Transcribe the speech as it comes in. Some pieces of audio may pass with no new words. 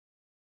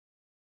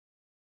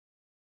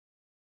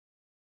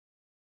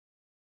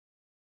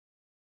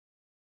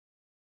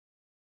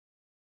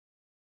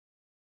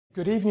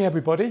Good evening,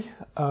 everybody.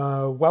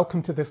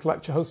 Welcome to this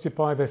lecture hosted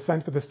by the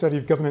Centre for the Study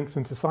of Governance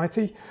and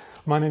Society.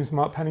 My name is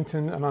Mark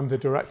Pennington and I'm the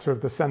director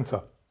of the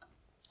Centre.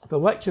 The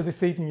lecture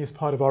this evening is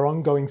part of our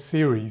ongoing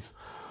series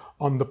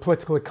on the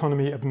political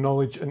economy of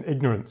knowledge and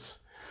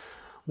ignorance.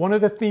 One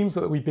of the themes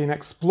that we've been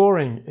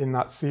exploring in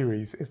that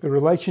series is the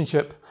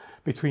relationship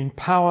between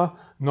power,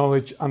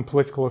 knowledge and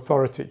political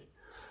authority.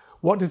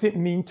 What does it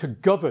mean to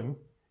govern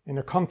in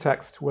a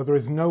context where there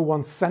is no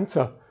one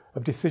centre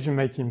of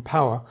decision-making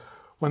power,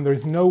 when there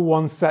is no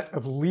one set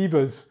of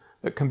levers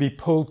that can be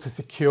pulled to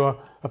secure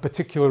a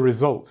particular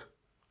result?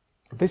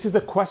 This is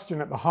a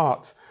question at the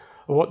heart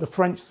of what the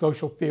French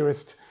social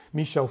theorist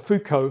Michel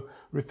Foucault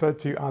referred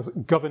to as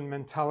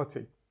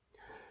governmentality.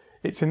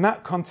 It's in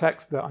that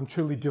context that I'm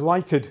truly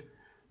delighted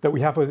that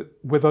we have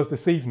with us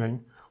this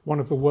evening one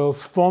of the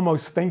world's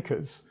foremost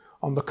thinkers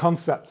on the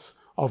concepts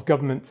of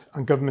government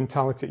and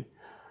governmentality.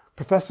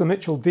 Professor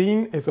Mitchell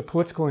Dean is a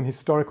political and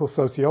historical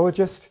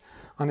sociologist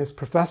and is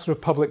Professor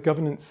of Public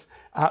Governance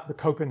at the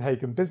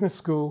Copenhagen Business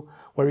School,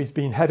 where he's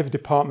been head of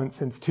department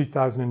since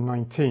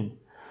 2019.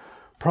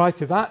 Prior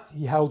to that,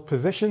 he held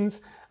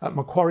positions at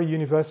Macquarie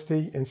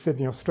University in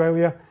Sydney,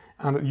 Australia,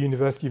 and at the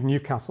University of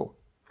Newcastle.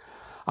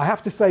 I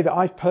have to say that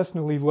I've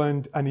personally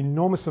learned an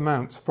enormous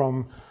amount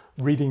from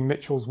reading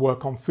Mitchell's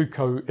work on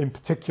Foucault in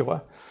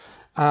particular,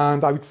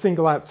 and I would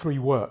single out three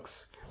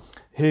works.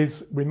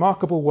 His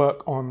remarkable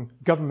work on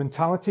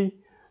governmentality,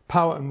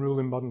 power and rule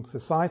in modern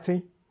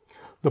society,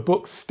 the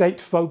book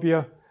State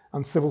Phobia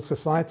and Civil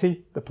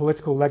Society, The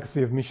Political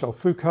Legacy of Michel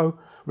Foucault,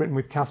 written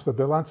with Caspar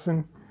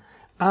Willadsen,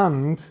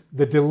 and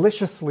the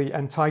deliciously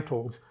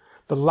entitled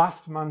The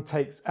Last Man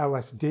Takes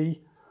LSD,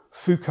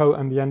 Foucault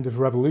and the End of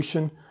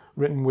Revolution,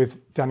 written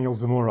with Daniel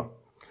Zamora.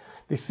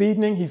 This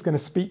evening, he's going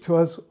to speak to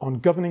us on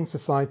governing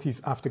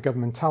societies after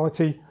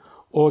governmentality,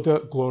 order,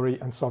 glory,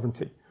 and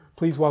sovereignty.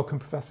 Please welcome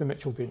Professor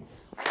Mitchell Dean.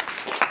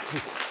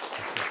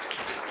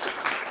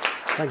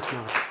 Thanks,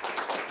 Mark.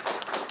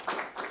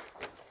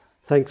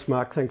 Thanks,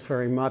 Mark. Thanks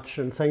very much,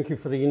 and thank you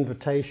for the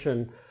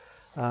invitation.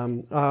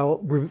 It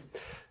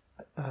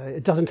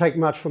doesn't take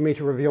much for me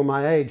to reveal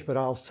my age, but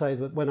I'll say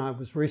that when I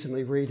was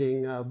recently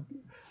reading a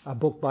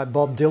book by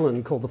Bob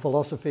Dylan called The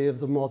Philosophy of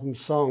the Modern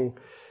Song,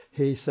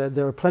 he said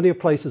there are plenty of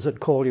places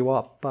that call you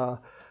up,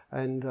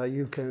 and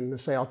you can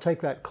say, I'll take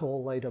that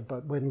call later,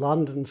 but when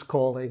London's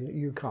calling,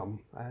 you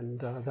come. And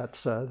that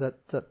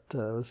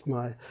was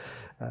my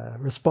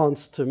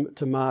response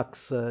to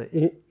Mark's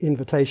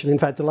invitation. In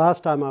fact, the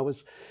last time I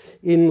was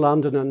in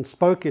London and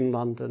spoke in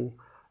London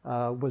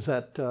was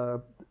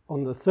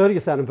on the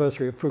 30th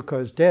anniversary of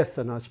Foucault's death,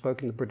 and I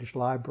spoke in the British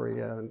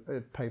Library,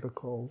 a paper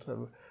called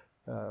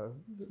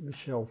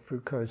Michel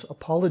Foucault's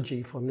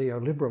Apology for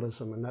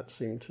Neoliberalism, and that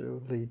seemed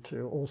to lead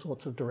to all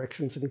sorts of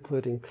directions,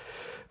 including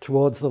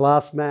towards The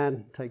Last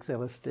Man Takes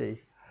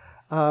LSD.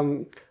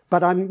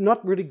 But I'm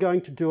not really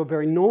going to do a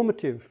very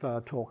normative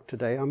talk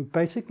today. I'm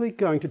basically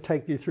going to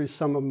take you through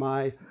some of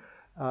my,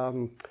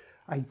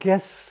 I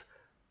guess,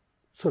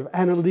 sort of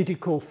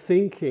analytical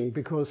thinking,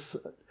 because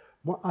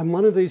I'm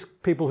one of these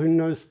people who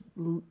knows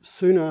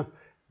sooner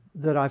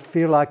that I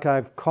feel like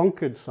I've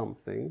conquered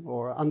something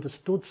or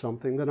understood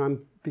something, then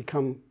I'm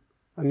become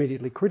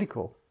immediately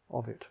critical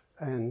of it.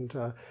 And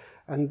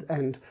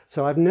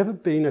so I've never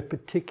been a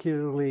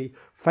particularly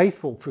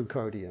faithful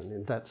Foucauldian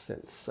in that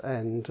sense.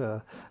 And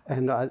so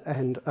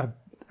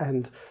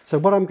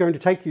what I'm going to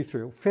take you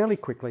through fairly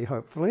quickly,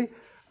 hopefully,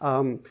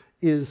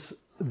 is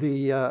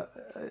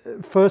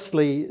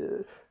firstly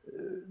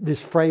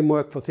this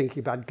framework for thinking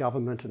about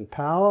government and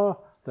power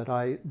that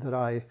I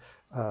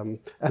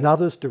and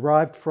others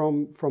derived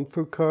from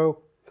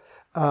Foucault,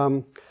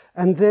 and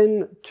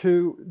then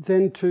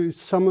to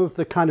some of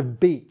the kind of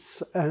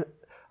beats,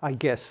 I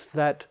guess,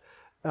 that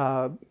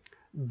I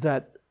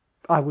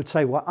would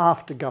say were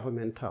after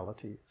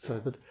governmentality. So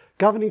that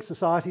governing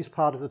society is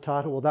part of the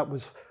title. Well, that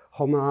was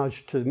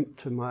homage to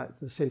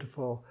the Centre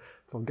for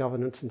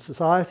Governance and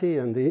Society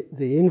and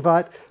the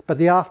invite. But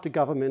the after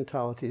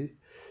governmentality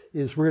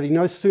is really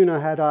no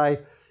sooner had I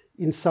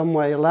in some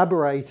way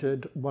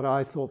elaborated what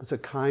I thought was a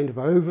kind of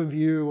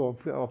overview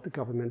of the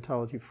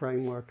governmentality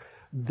framework,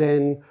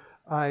 then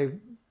I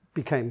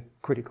became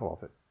critical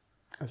of it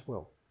as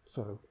well.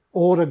 So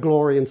order,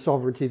 glory, and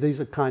sovereignty, these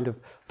are kind of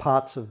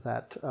parts of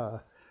that.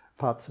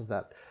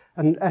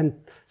 And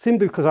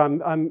simply because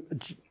I'm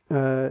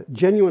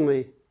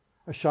genuinely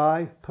a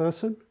shy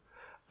person,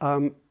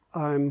 I'm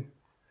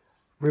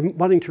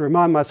wanting to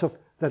remind myself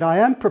that I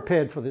am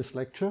prepared for this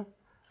lecture,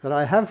 that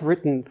I have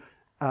written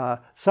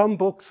some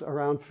books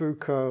around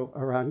Foucault,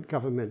 around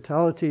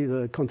governmentality.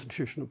 The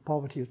Constitution of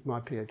Poverty is my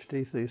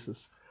PhD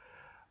thesis,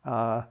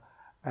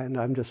 and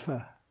I'm just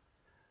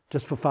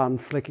for fun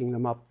flicking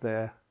them up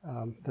there.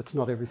 That's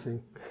not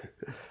everything.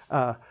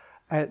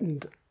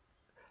 And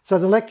so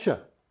the lecture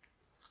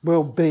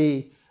will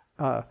be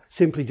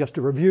simply just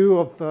a review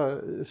of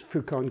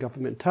Foucault and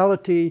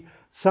governmentality,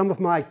 some of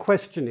my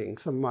questioning,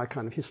 some of my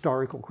kind of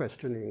historical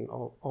questioning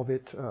of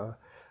it,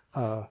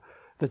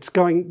 that's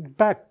going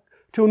back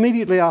to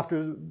immediately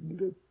after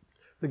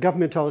The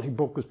governmentality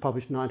book was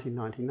published in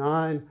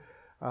 1999.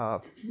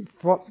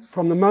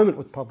 From the moment it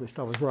was published,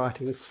 I was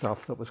writing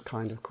stuff that was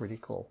kind of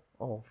critical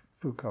of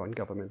Foucault and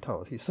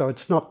governmentality. So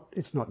it's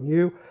not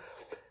new.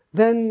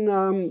 Then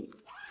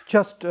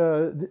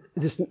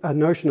this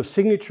notion of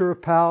signature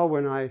of power,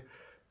 when I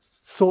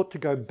sought to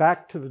go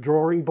back to the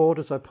drawing board,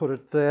 as I put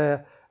it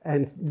there,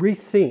 and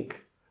rethink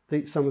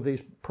some of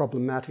these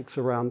problematics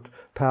around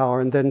power,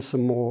 and then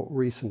some more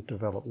recent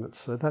developments.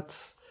 So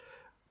that's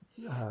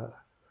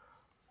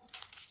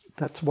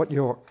what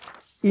you're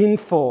in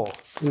for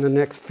in the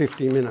next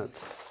 50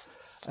 minutes.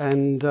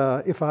 And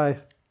so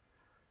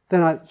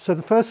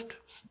the first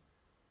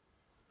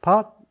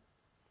part,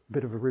 a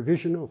bit of a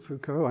revision of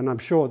Foucault, and I'm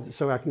sure,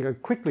 so I can go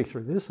quickly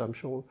through this, I'm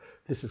sure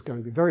this is going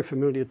to be very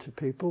familiar to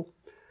people.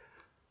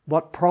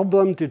 What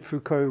problem did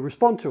Foucault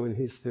respond to in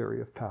his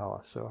theory of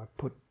power? So I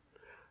put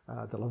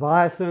the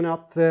Leviathan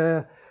up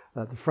there,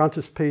 the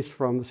frontispiece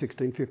from the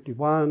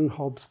 1651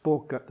 Hobbes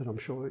book that I'm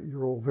sure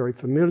you're all very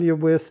familiar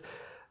with.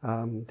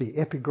 The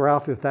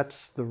epigraph, if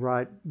that's the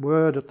right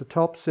word, at the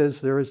top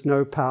says there is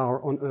no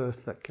power on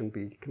earth that can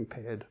be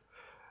compared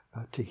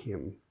to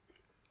him.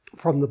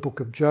 From the book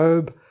of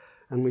Job,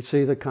 and we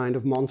see the kind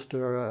of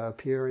monster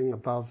appearing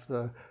above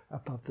the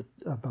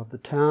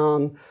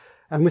town,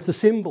 and with the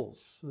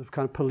symbols, the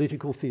kind of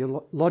political,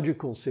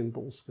 theological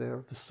symbols there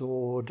of the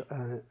sword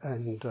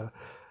and the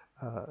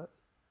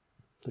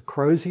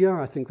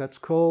crozier, I think that's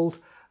called,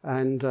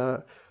 and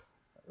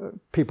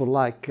people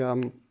like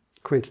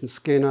Quentin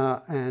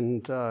Skinner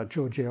and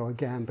Giorgio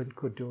Agamben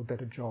could do a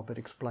better job at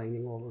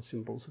explaining all the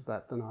symbols of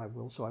that than I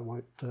will, so I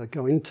won't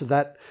go into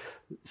that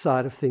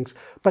side of things.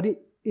 But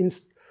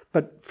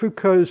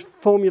Foucault's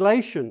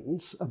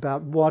formulations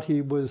about what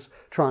he was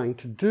trying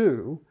to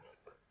do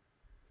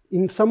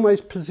in some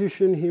ways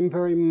position him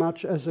very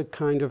much as a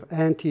kind of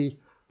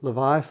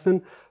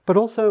anti-Leviathan, but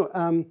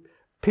also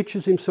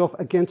pitches himself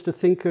against a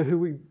thinker who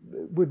we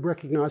would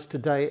recognise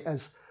today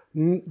as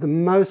the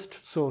most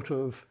sort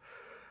of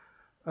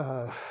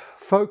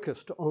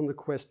focused on the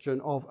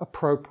question of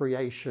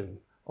appropriation,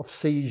 of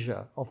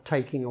seizure, of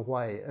taking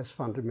away as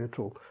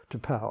fundamental to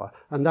power.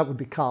 And that would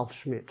be Carl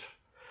Schmitt.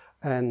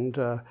 And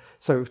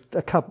so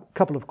a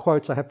couple of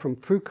quotes I have from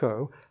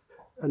Foucault,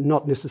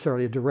 not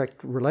necessarily a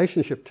direct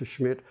relationship to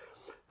Schmitt,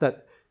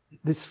 that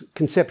this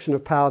conception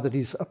of power that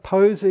he's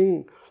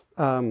opposing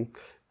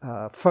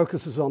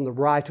focuses on the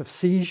right of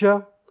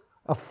seizure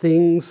of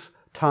things,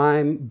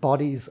 time,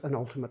 bodies, and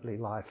ultimately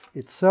life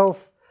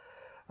itself.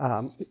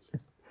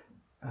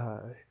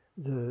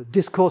 The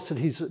discourse that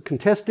he's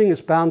contesting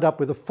is bound up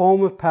with a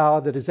form of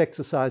power that is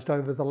exercised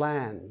over the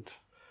land.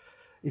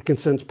 It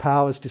concerns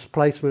power's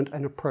displacement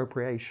and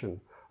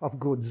appropriation of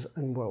goods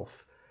and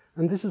wealth.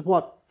 And this is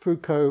what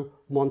Foucault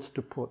wants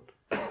to put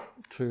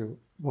to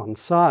one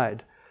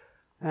side.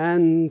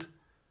 And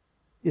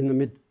in the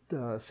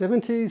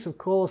mid-70s, of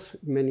course,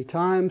 many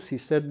times he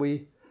said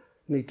we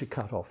need to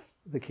cut off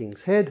the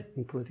king's head.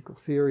 In political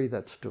theory,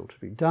 that's still to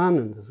be done,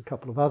 and there's a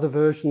couple of other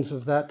versions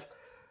of that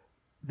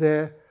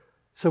there.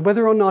 So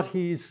whether or not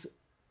he's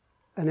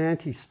an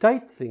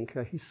anti-state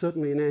thinker, he's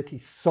certainly an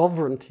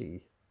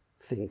anti-sovereignty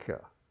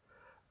thinker.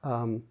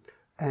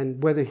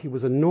 And whether he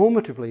was a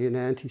normatively an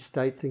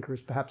anti-state thinker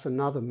is perhaps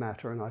another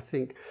matter, and I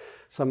think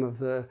some of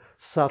the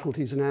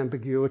subtleties and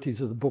ambiguities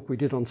of the book we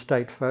did on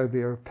state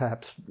phobia have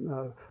perhaps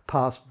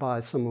passed by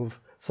some of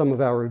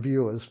our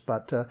reviewers,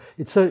 but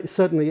it's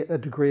certainly a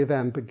degree of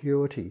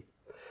ambiguity.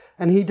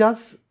 And he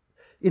does,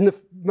 in the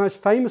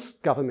most famous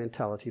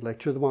governmentality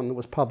lecture, the one that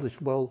was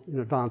published well in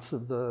advance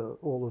of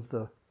all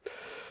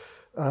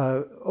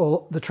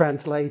the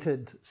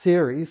translated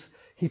series,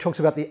 he talks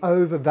about the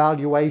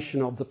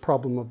overvaluation of the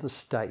problem of the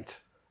state,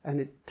 and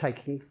it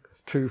taking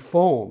two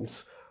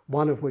forms,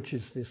 one of which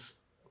is this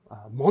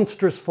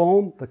monstrous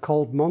form, the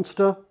cold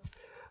monster,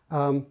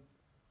 and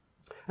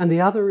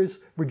the other is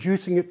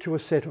reducing it to a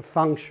set of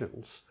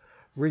functions,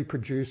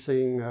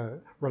 reproducing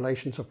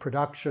relations of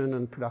production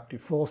and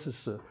productive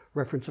forces. The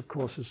reference, of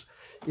course,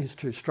 is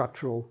to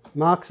structural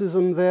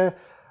Marxism there.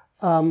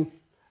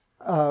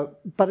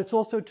 But it's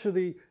also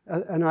to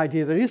an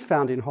idea that is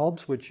found in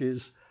Hobbes, which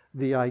is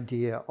the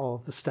idea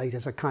of the state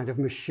as a kind of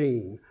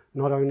machine,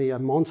 not only a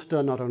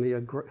monster, not only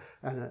a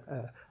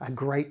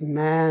great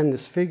man,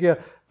 this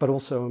figure, but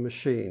also a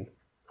machine.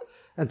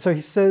 And so he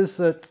says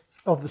that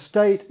of the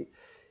state,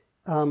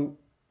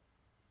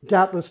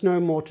 doubtless no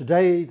more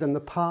today than the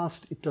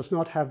past, it does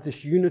not have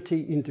this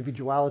unity,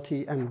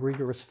 individuality, and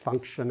rigorous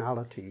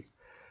functionality.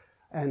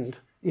 And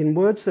in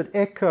words that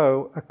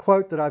echo a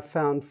quote that I've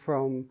found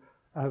from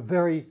a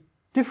very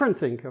different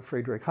thinker,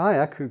 Friedrich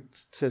Hayek, who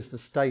says the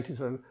state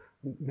is a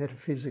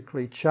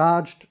metaphysically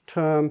charged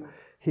term,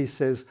 he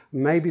says,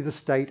 maybe the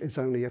state is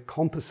only a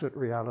composite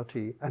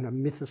reality and a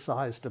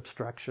mythicized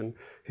abstraction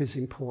whose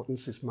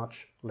importance is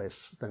much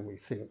less than we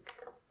think.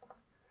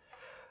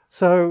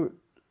 So,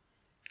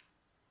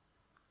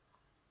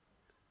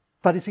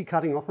 but is he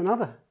cutting off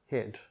another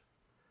head?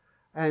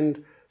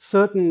 And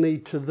certainly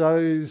to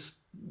those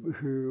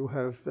who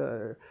have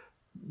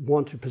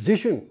want to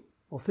position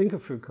or think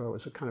of Foucault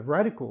as a kind of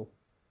radical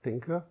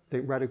thinker,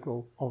 the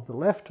radical of the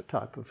left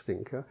type of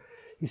thinker.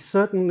 He's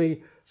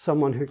certainly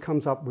someone who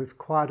comes up with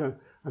quite a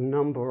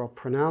number of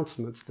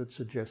pronouncements that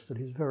suggest that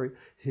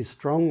he's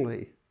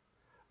strongly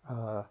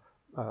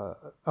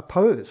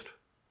opposed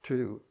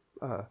to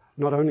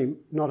not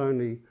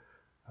only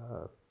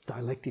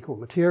dialectical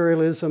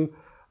materialism,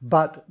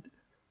 but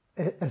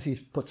as he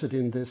puts it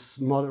in this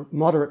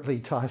moderately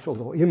titled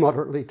or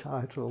immoderately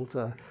titled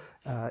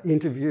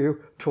interview,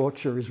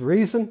 Torture is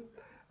Reason,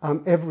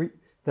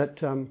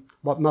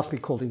 what must be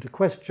called into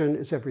question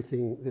is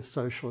everything this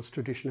socialist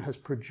tradition has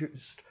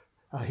produced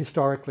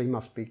historically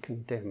must be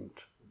condemned.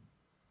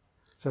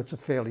 So it's a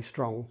fairly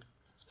strong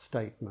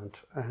statement.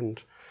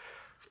 And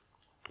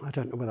I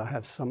don't know whether I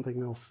have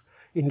something else.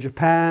 In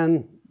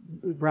Japan,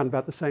 around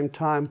about the same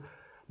time,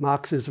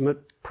 Marxism at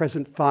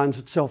present finds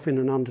itself in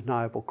an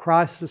undeniable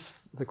crisis,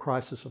 the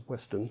crisis of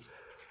Western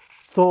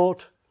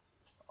thought,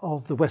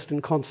 of the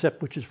Western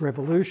concept, which is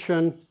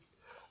revolution,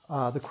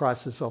 the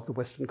crisis of the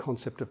Western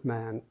concept of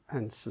man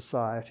and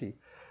society.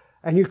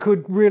 And you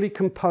could really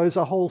compose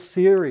a whole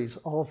series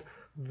of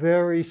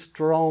very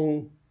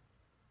strong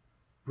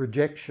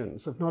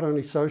rejections of not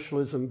only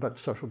socialism, but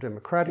social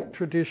democratic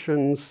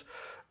traditions,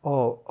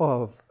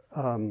 of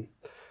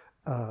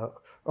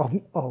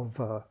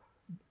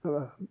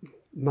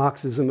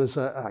Marxism as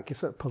I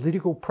guess a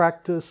political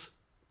practice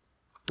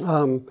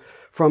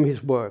from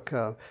his work.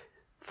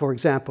 For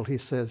example, he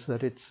says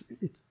that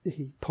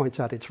he points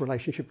out its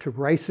relationship to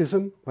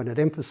racism. When it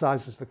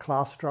emphasizes the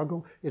class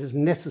struggle, it is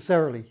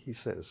necessarily, he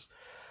says,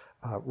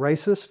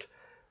 racist.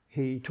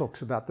 He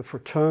talks about the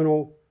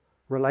fraternal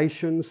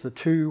relations, the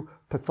two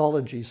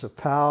pathologies of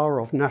power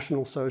of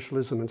National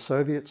Socialism and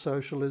Soviet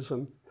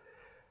Socialism.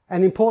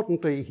 And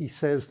importantly, he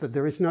says that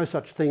there is no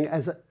such thing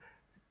as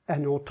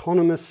an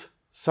autonomous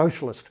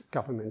socialist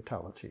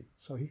governmentality.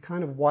 So he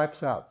kind of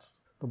wipes out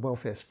the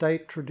welfare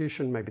state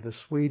tradition, maybe the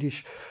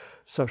Swedish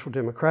social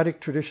democratic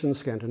tradition,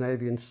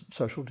 Scandinavian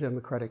social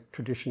democratic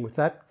tradition with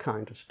that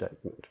kind of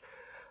statement.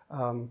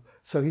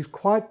 So he's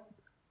quite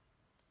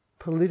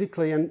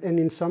politically and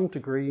in some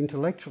degree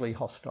intellectually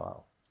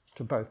hostile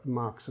to both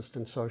Marxist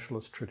and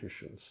socialist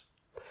traditions.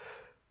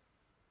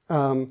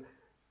 In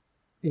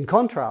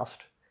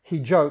contrast, he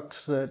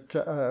jokes that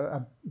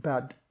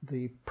about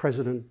the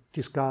President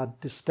Giscard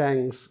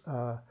d'Estaing's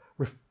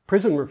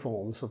prison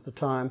reforms of the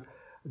time,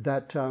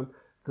 that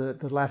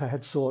the latter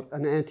had sought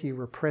an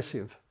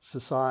anti-repressive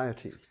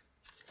society.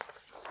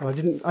 Well,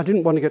 I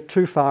didn't want to get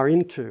too far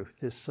into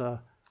this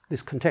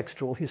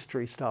contextual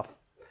history stuff.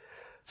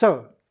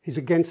 So he's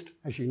against,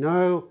 as you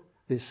know,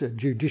 this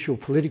judicial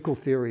political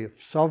theory of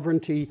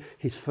sovereignty.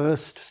 His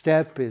first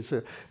step is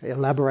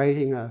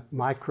elaborating a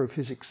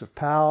microphysics of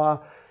power,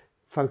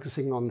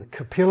 focusing on the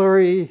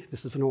capillary.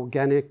 This is an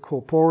organic,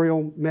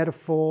 corporeal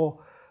metaphor,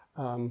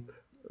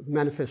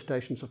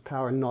 manifestations of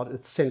power, not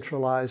its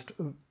centralized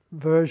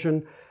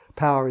version.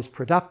 Power is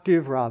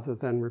productive rather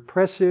than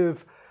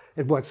repressive.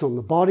 It works on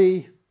the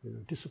body,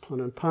 discipline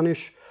and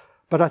punish.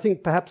 But I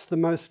think perhaps the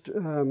most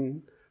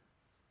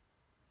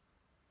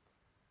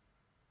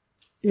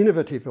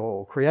innovative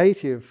or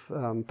creative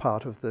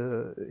part of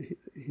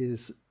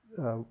his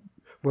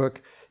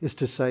work is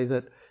to say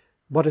that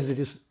what it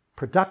is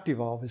productive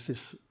of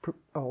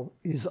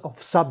is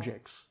of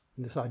subjects.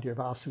 And this idea of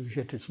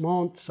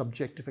assujettissement,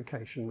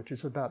 subjectification, which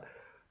is about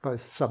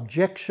both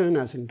subjection,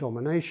 as in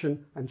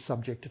domination, and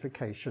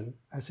subjectification,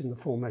 as in the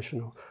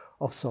formation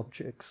of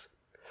subjects.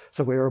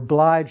 So we're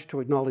obliged to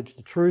acknowledge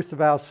the truth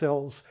of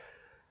ourselves.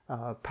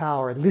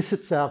 Power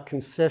elicits our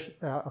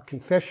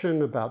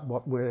confession about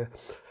what we're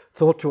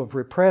thought to have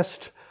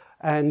repressed,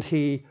 and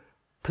he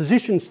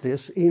positions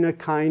this in a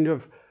kind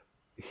of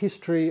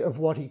history of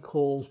what he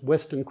calls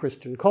Western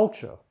Christian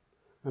culture.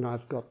 And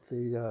I've got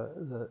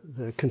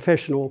the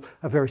confessional,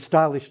 a very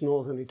stylish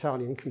Northern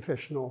Italian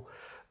confessional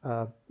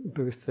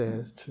booth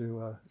there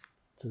to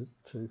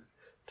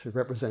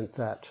represent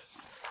that.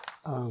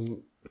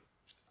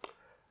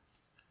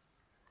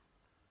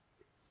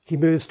 He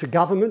moves to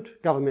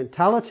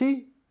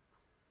governmentality.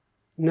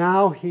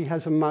 Now he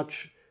has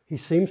he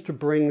seems to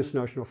bring this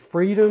notion of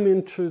freedom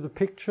into the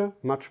picture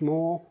much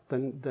more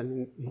than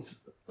in his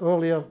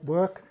earlier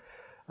work.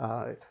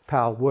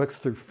 Power works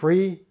through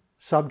free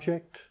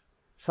subject.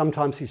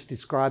 Sometimes he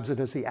describes it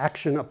as the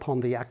action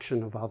upon the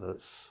action of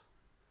others.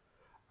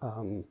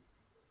 And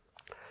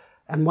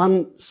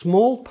one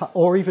small,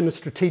 or even a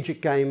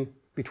strategic game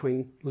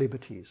between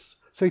liberties.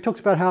 So he talks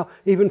about how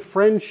even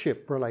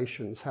friendship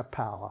relations have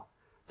power.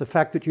 The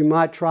fact that you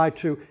might try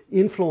to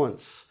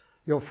influence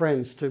your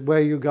friends to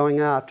where you're going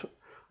out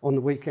on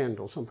the weekend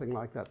or something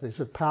like that. There's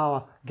a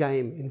power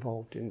game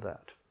involved in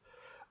that.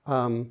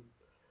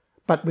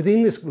 But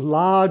within this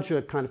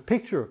larger kind of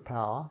picture of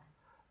power,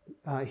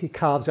 he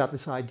carves out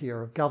this idea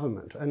of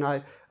government. And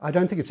I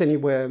don't think it's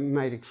anywhere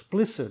made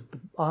explicit,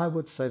 but I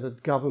would say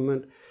that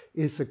government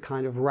is a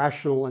kind of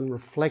rational and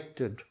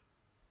reflected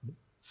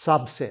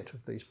subset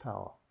of these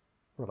power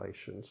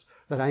relations,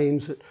 that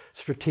aims at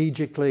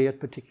strategically at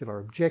particular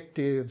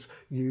objectives,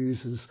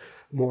 uses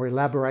more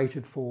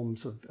elaborated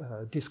forms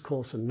of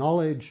discourse and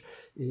knowledge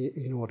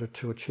in order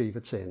to achieve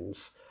its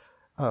ends.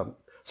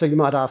 So you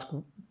might ask,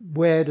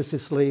 where does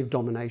this leave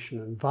domination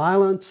and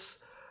violence?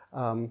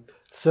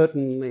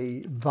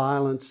 Certainly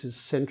violence is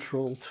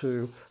central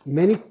to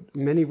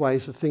many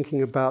ways of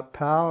thinking about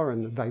power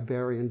and the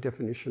Weberian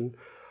definition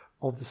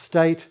of the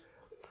state.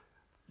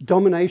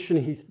 Domination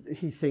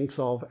he thinks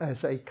of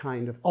as a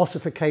kind of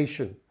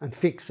ossification and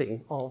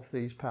fixing of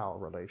these power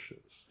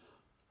relations.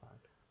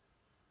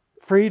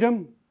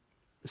 Freedom,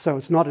 so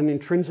it's not an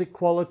intrinsic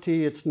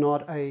quality, it's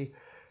not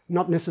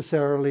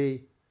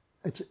necessarily,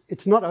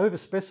 it's not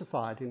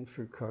overspecified in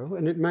Foucault,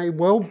 and it may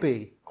well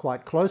be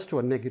quite close to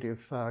a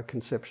negative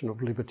conception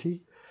of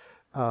liberty.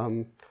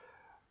 But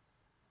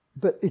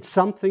it's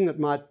something that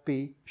might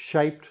be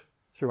shaped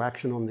through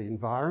action on the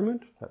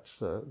environment. That's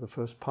the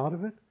first part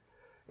of it.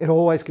 It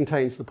always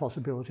contains the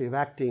possibility of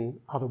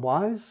acting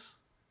otherwise.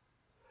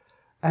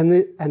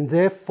 And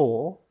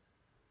therefore,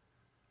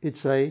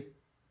 it's a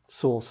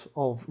source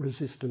of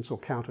resistance or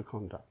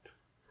counterconduct.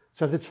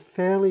 So that's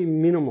fairly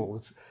minimal.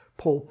 It's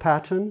Paul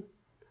Patton,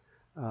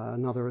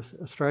 another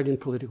Australian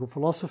political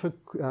philosopher,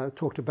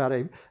 talked about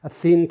a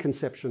thin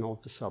conception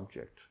of the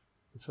subject.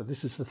 So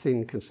this is the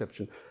thin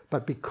conception.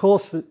 But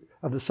because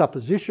of the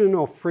supposition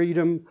of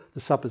freedom, the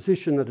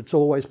supposition that it's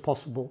always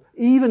possible,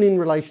 even in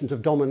relations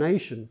of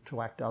domination,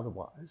 to act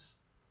otherwise,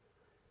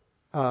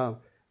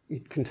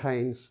 it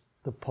contains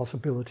the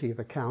possibility of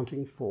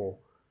accounting for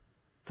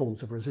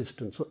forms of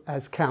resistance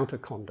as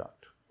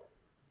counterconduct.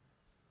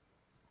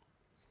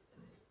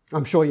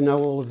 I'm sure you know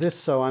all of this,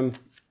 so I'm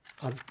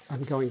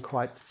going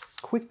quite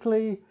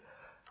quickly.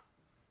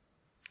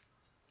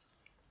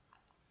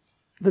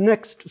 The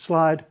next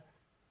slide,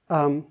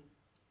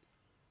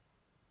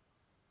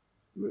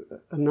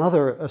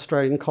 another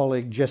Australian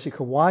colleague,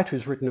 Jessica White,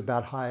 who's written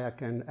about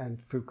Hayek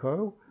and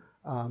Foucault,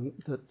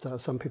 that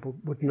some people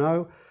would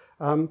know,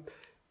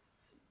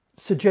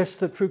 suggests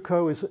that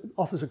Foucault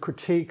offers a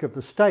critique of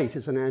the state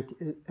as an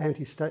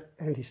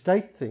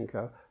anti-state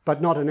thinker,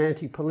 but not an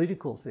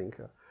anti-political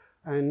thinker.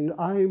 And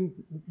I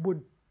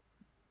would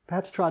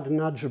perhaps try to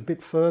nudge a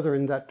bit further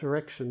in that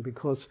direction,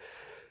 because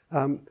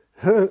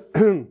her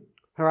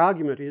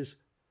argument is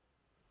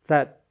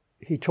that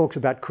he talks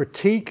about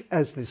critique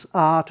as this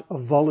art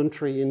of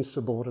voluntary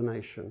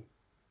insubordination.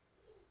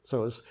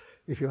 So as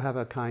if you have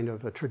a kind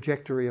of a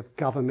trajectory of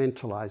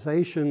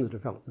governmentalization, the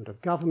development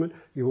of government,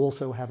 you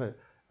also have a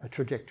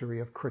trajectory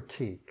of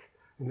critique.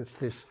 And it's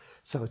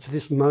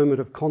this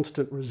moment of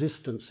constant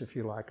resistance, if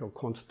you like, or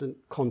constant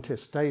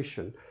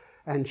contestation.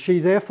 And she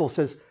therefore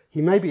says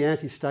he may be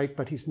anti-state,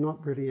 but he's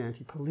not really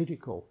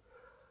anti-political.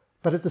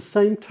 But at the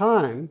same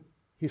time,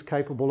 he's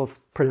capable of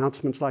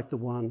pronouncements like the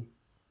one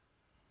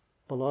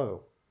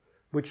below,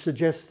 which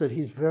suggests that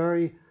he's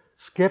very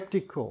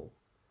skeptical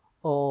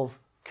of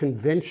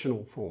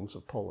conventional forms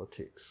of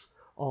politics,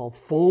 of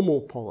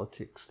formal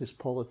politics, this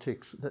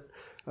politics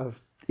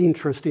of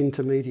interest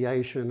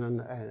intermediation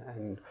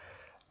and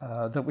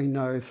that we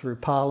know through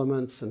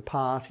parliaments and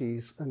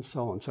parties and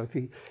so on. So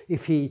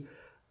if he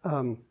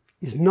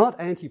is not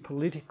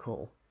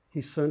anti-political,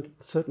 he's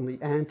certainly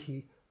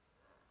anti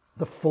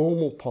the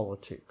formal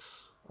politics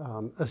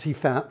as he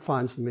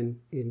finds them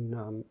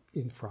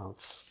in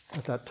France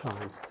at that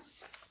time.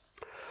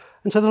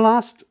 And so the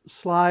last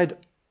slide,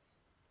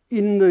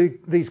 in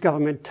these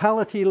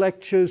governmentality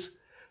lectures,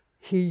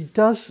 he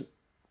does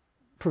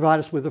provide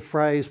us with a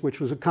phrase which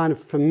was a kind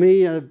of, for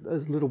me, a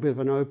little bit of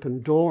an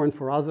open door, and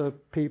for other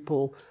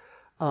people,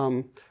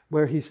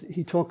 where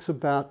he talks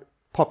about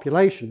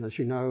population. As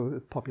you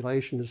know,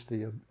 population is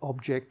the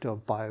object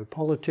of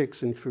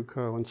biopolitics in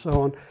Foucault and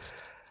so on.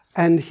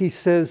 And he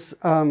says,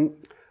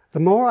 the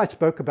more I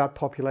spoke about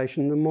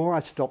population, the more I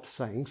stopped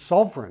saying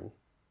sovereign.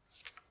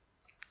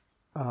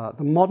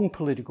 The modern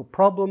political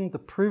problem, the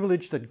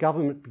privilege that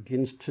government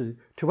begins to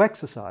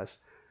exercise,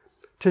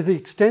 to the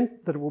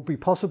extent that it will be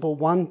possible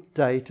one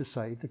day to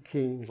say the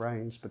king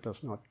reigns but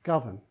does not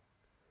govern.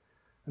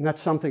 And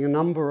that's something a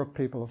number of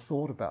people have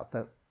thought about,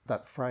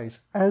 that phrase,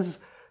 as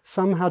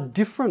somehow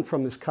different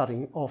from this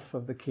cutting off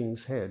of the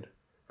king's head,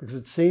 because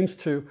it seems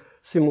to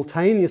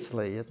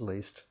simultaneously, at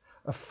least,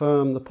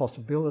 affirm the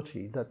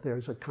possibility that there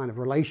is a kind of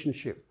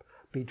relationship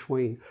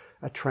between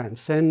a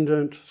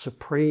transcendent,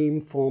 supreme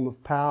form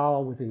of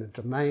power within a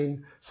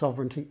domain,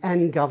 sovereignty,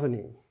 and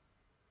governing.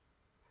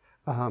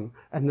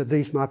 And that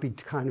these might be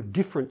kind of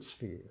different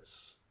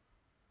spheres.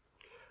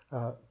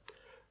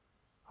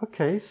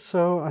 Okay,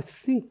 so I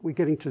think we're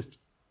getting to...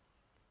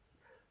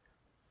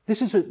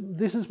 This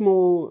is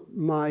more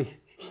my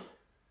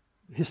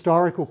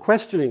historical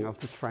questioning of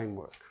this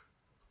framework.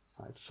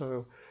 Right?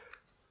 So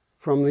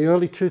from the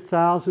early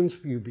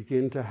 2000s, you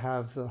begin to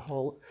have the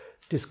whole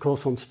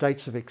discourse on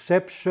states of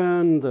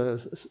exception,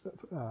 the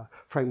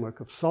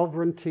framework of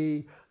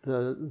sovereignty,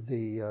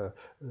 the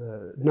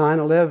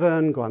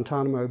 9/11,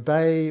 Guantanamo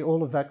Bay,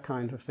 all of that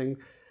kind of thing.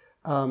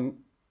 So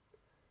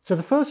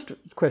the first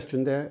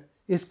question there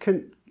is,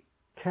 can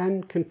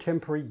can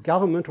contemporary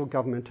government or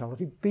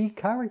governmentality be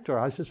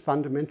characterised as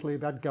fundamentally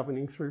about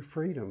governing through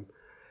freedom?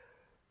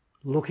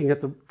 Looking at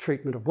the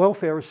treatment of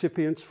welfare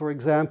recipients, for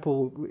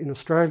example, in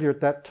Australia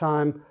at that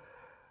time,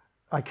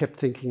 I kept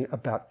thinking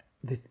about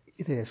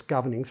there's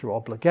governing through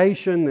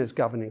obligation, there's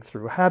governing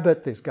through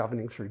habit, there's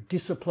governing through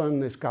discipline,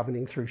 there's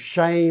governing through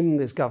shame,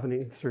 there's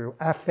governing through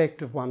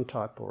affect of one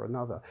type or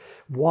another.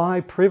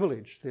 Why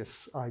privilege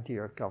this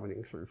idea of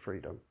governing through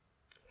freedom?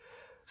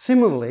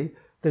 Similarly,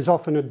 there's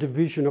often a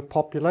division of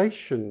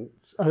populations.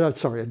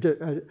 There's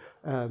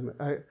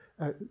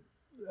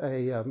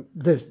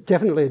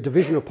definitely a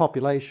division of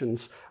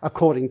populations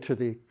according to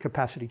the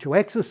capacity to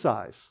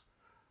exercise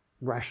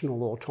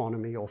rational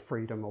autonomy or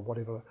freedom or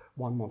whatever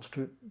one wants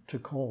to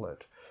call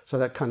it. So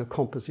that kind of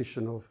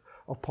composition of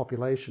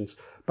populations.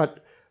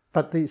 But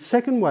the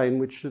second way in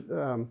which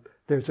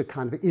there's a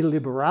kind of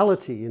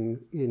illiberality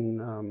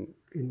in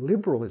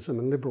liberalism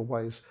and liberal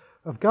ways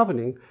of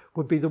governing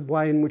would be the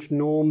way in which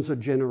norms are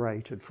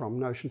generated from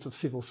notions of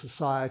civil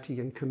society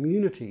and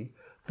community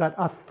that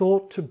are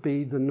thought to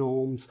be the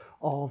norms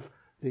of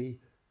the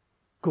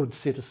good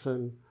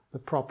citizen, the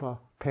proper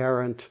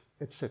parent,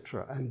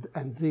 etc.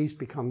 And these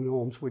become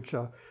norms which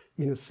are,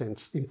 in a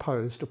sense,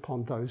 imposed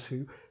upon those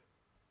who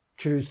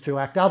choose to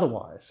act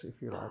otherwise,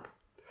 if you like.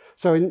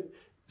 So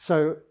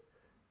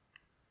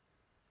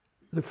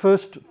the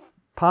first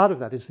part of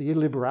that is the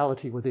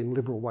illiberality within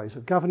liberal ways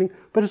of governing,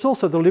 but it's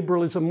also the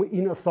liberalism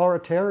in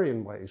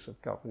authoritarian ways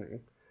of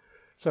governing.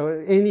 So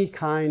any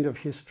kind of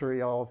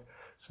history of,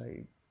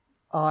 say,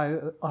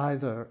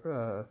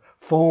 either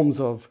forms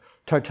of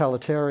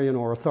totalitarian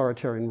or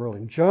authoritarian rule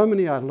in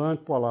Germany, I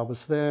learnt while I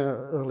was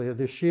there earlier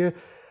this year,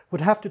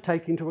 would have to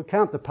take into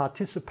account the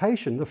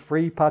participation, the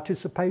free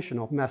participation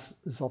of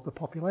masses of the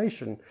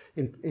population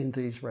in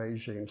these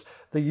regimes,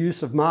 the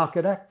use of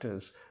market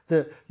actors,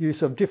 the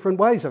use of different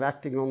ways of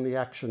acting on the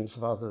actions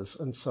of others,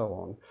 and so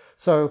on.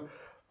 So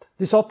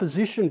this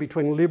opposition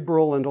between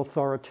liberal and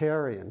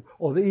authoritarian,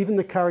 or even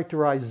the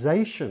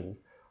characterization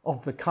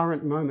of the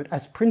current moment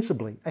as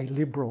principally a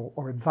liberal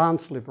or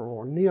advanced liberal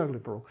or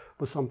neoliberal,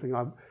 was something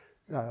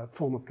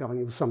form of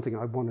governing was something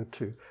I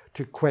wanted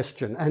to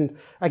question. And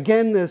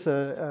again, there's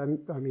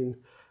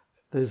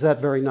there's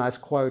that very nice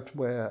quote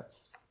where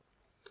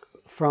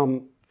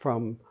from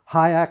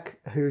Hayek,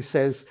 who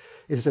says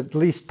it is at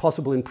least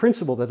possible in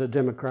principle that a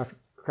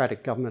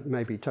democratic government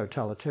may be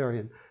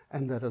totalitarian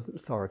and that an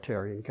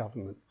authoritarian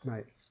government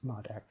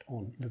might act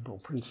on liberal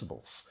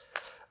principles.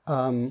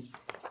 So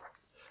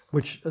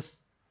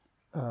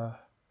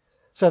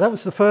that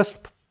was the first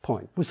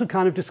point, was the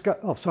kind of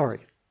oh, sorry,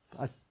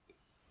 I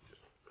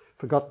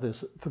forgot the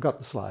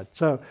slide.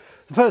 So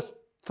the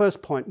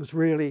first point was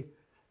really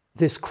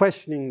this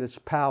questioning this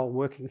power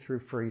working through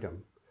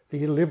freedom,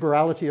 the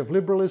illiberality of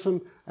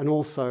liberalism, and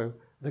also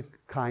the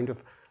kind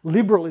of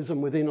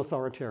liberalism within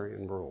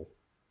authoritarian rule.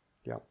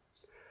 Yeah.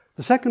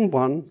 The second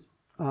one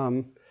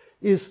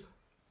is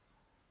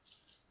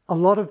a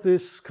lot of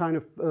this kind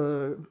of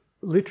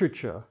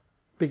literature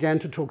began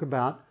to talk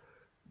about,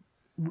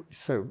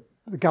 so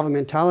the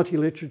governmentality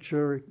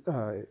literature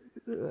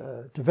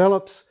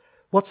develops.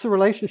 What's the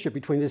relationship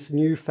between this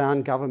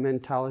newfound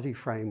governmentality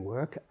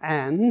framework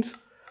and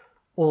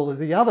all of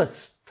the other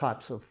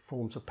types of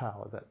forms of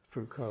power that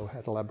Foucault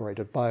had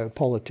elaborated,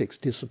 biopolitics,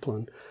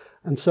 discipline,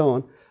 and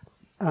so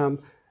on.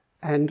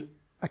 And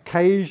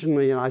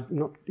occasionally, and I'm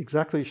not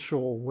exactly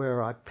sure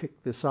where I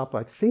picked this up,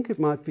 I think it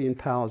might be in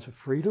Powers of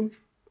Freedom,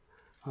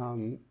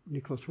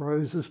 Nicholas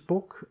Rose's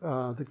book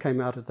that came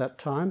out at that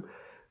time,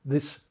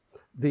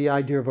 the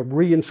idea of a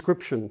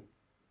reinscription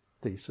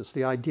thesis,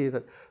 the idea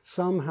that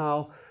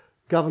somehow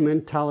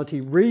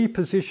governmentality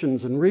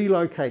repositions and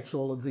relocates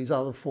all of these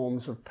other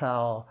forms of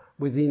power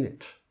within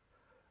it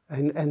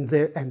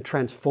and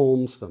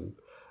transforms them.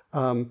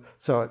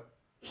 So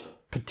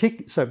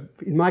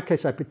in my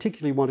case, I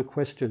particularly want to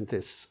question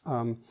this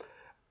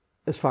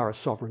as far as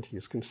sovereignty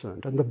is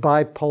concerned. And the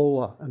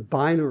bipolar and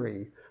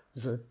binary,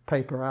 there's a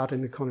paper out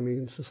in Economy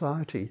and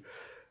Society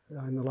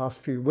in the last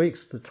few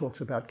weeks that talks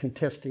about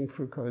contesting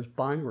Foucault's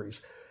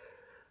binaries.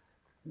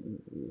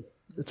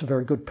 It's a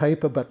very good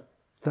paper, but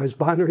those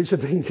binaries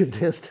have been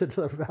contested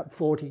for about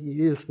 40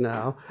 years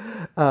now.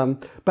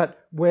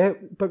 But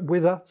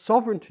with a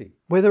sovereignty,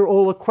 where there are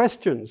all the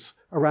questions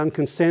around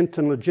consent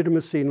and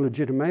legitimacy and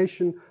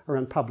legitimation,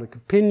 around public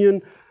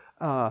opinion,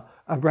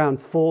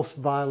 around force,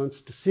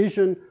 violence,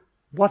 decision,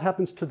 what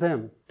happens to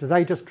them? Do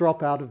they just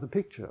drop out of the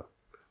picture?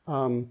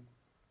 So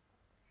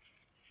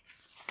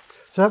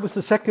that was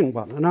the second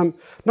one. And I'm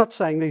not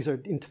saying these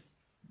are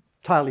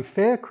entirely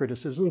fair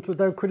criticisms, but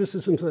they're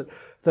criticisms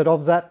that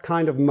of that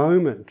kind of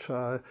moment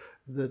that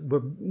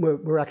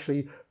were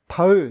actually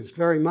posed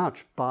very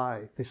much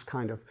by this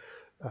kind of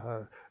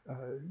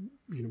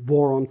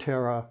war on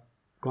terror,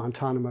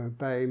 Guantanamo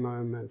Bay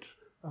moment,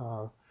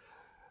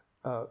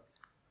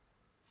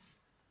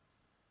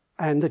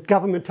 and that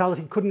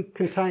governmentality couldn't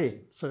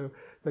contain. So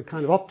the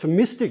kind of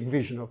optimistic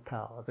vision of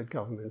power that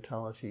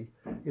governmentality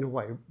in a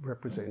way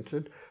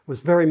represented was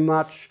very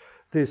much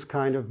this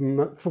kind of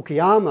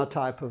Fukuyama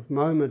type of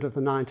moment of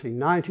the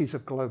 1990s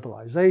of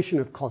globalization,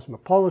 of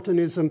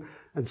cosmopolitanism,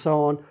 and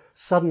so on.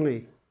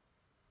 Suddenly,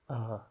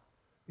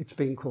 it's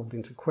being called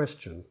into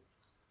question.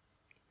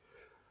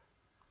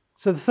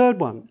 So the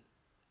third one.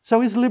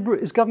 So is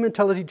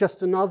governmentality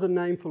just another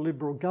name for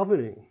liberal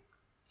governing?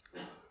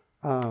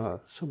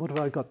 So what have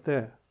I got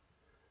there?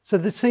 So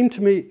there seemed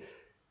to me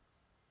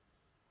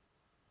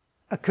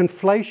a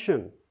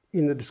conflation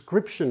in the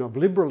description of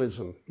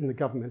liberalism in the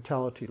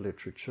governmentality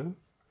literature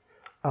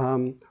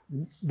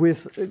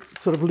with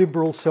sort of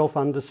liberal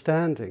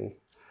self-understanding,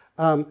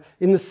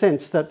 in the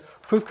sense that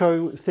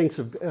Foucault thinks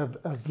of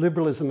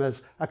liberalism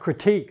as a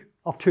critique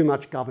of too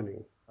much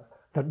governing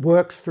that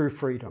works through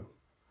freedom.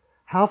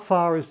 How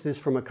far is this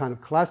from a kind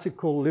of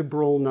classical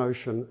liberal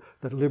notion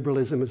that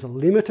liberalism is a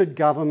limited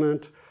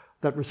government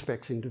that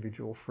respects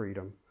individual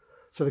freedom?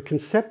 So the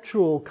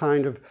conceptual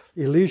kind of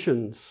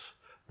elisions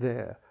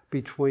there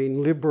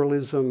between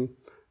liberalism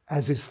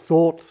as is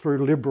thought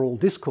through liberal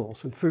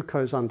discourse and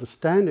Foucault's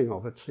understanding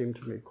of it seem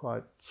to me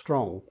quite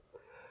strong.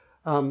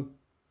 Are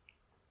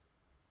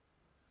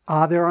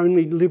there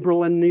only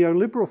liberal and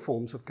neoliberal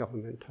forms of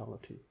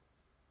governmentality?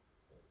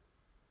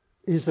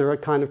 Is there a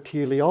kind of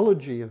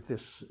teleology of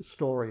this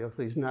story, of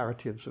these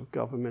narratives of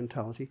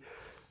governmentality?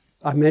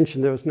 I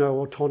mentioned there was no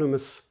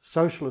autonomous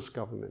socialist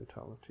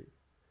governmentality.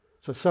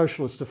 So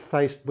socialists are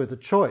faced with a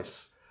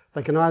choice.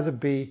 They can either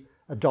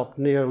adopt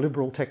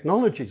neoliberal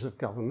technologies of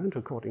government,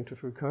 according to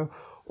Foucault,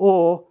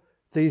 or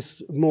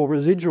these more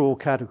residual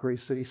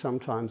categories that he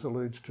sometimes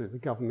alludes to, the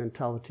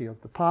governmentality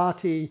of the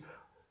party,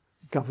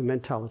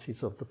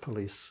 governmentalities of the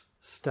police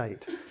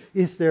state.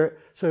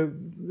 So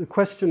the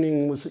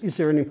questioning was, is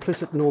there an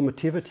implicit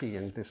normativity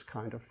in this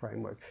kind of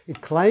framework? It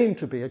claimed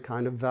to be a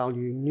kind of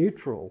value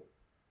neutral.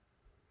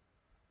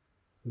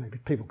 Maybe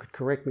people could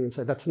correct me and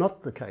say that's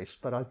not the case,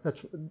 but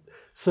that's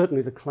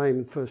certainly the claim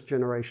in first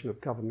generation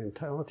of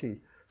governmentality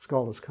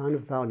scholars, kind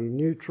of value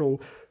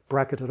neutral,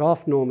 bracketed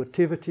off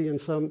normativity in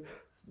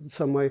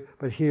some way.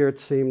 But here it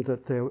seemed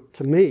that there,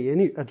 to me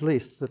at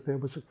least, that there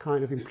was a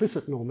kind of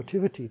implicit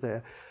normativity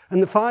there.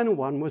 And the final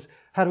one was,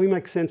 how do we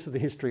make sense of the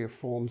history of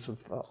forms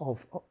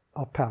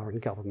of power in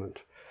government?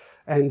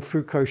 And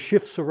Foucault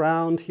shifts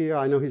around here.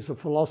 I know he's a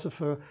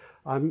philosopher.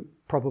 I'm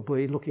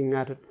probably looking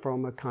at it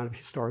from a kind of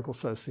historical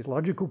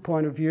sociological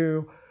point of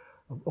view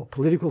or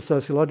political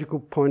sociological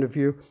point of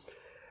view.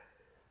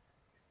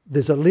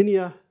 There's a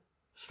linear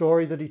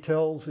story that he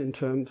tells in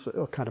terms of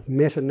a kind of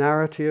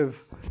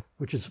meta-narrative,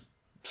 which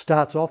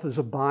starts off as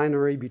a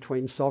binary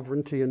between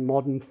sovereignty and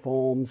modern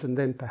forms, and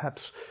then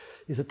perhaps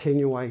is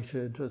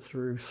attenuated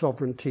through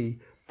sovereignty,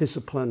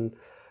 discipline,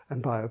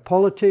 and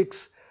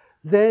biopolitics.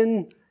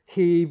 Then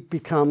he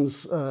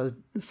becomes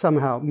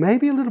somehow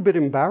maybe a little bit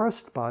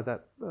embarrassed by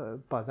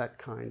that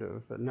kind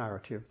of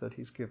narrative that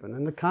he's given,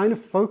 and the kind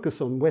of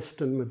focus on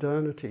Western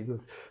modernity, the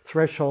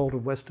threshold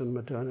of Western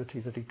modernity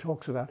that he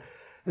talks about.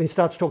 And he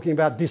starts talking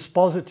about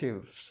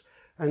dispositives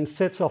and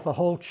sets off a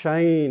whole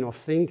chain of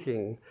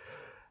thinking,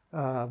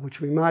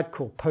 which we might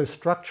call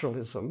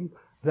post-structuralism,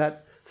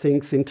 that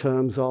thinks in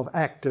terms of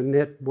actor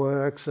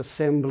networks,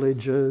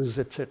 assemblages,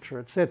 etc.,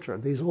 etc.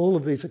 All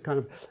of these are kind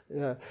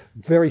of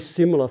very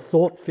similar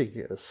thought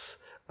figures,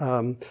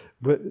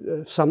 but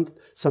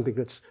something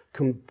that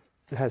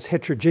has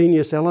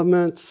heterogeneous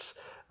elements,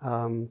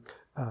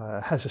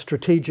 has a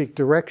strategic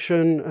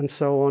direction, and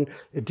so on.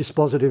 A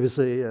dispositive is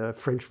a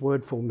French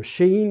word for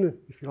machine,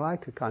 if you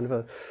like, a kind of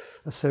a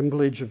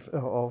assemblage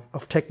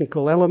of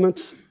technical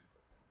elements.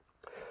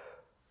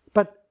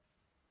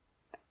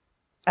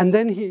 And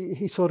then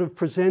he sort of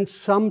presents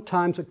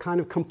sometimes a kind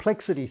of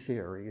complexity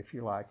theory, if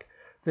you like,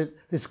 that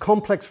this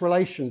complex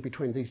relation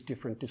between these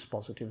different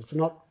dispositives.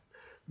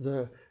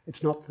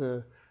 It's not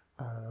the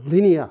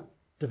linear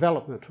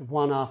development of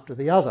one after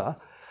the other,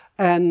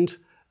 and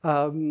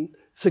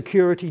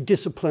security,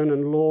 discipline,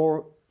 and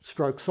law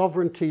stroke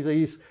sovereignty,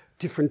 these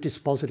different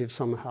dispositives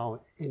somehow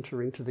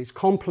enter into these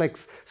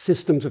complex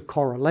systems of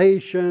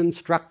correlation,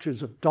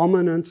 structures of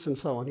dominance, and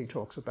so on he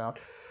talks about.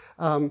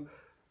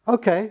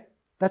 Okay,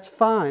 that's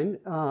fine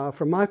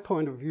from my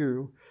point of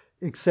view,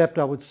 except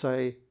I would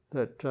say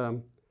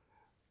that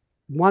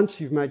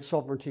once you've made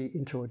sovereignty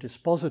into a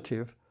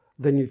dispositive,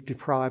 then you've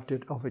deprived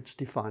it of its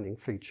defining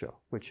feature,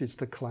 which is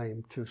the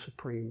claim to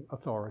supreme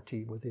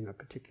authority within a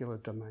particular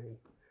domain.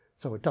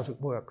 So it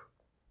doesn't work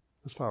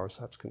as far as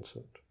that's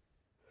concerned.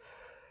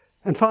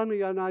 And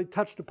finally, and I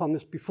touched upon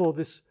this before,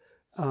 this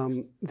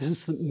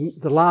is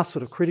the last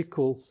sort of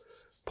critical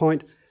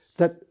point,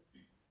 that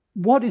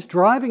what is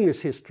driving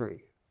this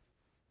history?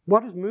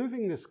 What is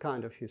moving this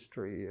kind of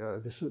history,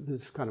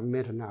 this kind of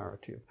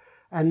meta-narrative?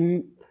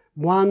 And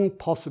one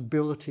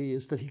possibility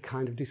is that he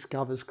kind of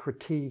discovers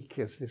critique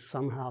as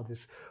somehow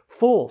this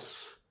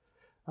force,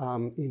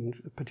 in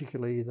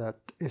particularly that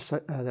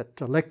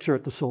lecture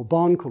at the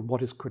Sorbonne called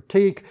 "What is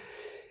Critique?"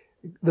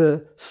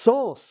 The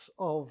source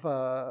of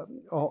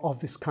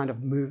this kind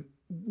of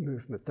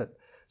movement.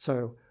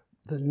 So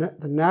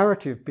the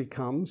narrative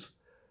becomes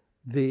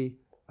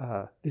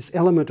this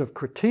element of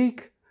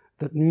critique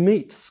that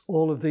meets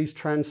all of these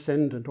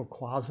transcendent or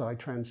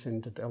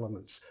quasi-transcendent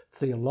elements.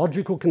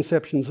 Theological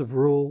conceptions of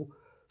rule,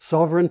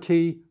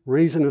 sovereignty,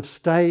 reason of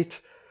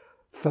state,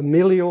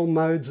 familial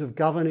modes of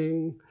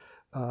governing,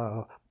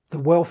 the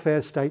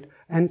welfare state,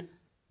 and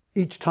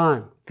each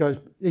time goes,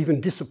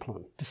 even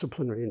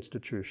disciplinary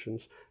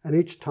institutions, and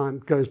each time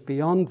goes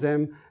beyond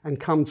them and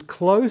comes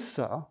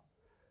closer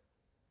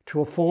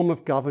to a form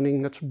of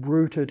governing that's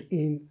rooted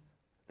in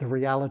the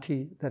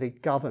reality that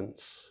it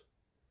governs,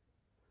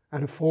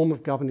 and a form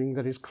of governing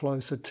that is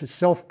closer to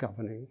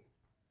self-governing.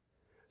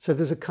 So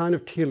there's a kind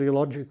of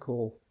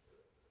teleological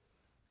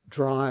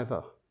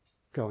driver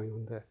going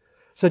on there.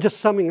 So just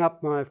summing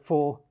up my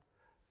 4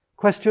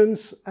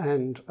 questions,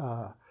 and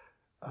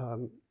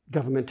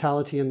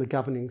governmentality and the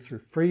governing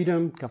through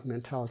freedom,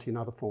 governmentality and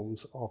other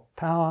forms of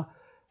power,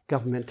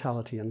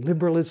 governmentality and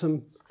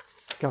liberalism,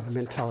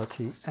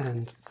 governmentality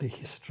and the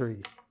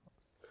history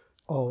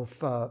of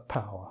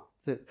power.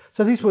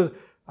 So these were,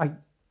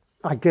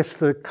 I guess,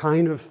 the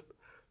kind of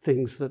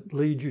things that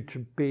lead you to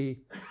be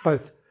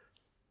both,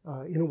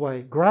 in a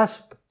way,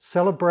 grasp,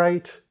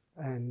 celebrate,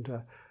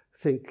 and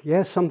think,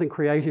 yes, something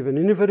creative and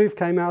innovative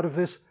came out of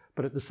this,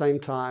 but at the same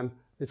time,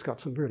 it's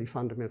got some really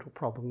fundamental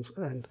problems,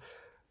 and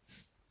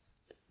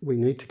we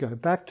need to go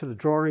back to the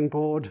drawing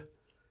board.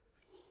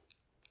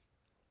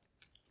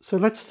 So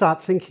let's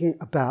start thinking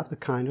about the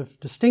kind of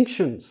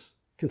distinctions,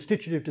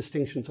 constitutive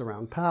distinctions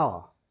around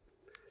power.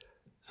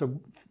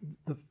 So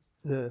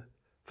the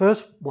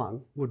first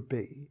one would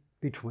be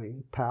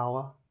between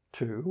power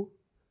to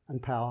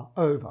and power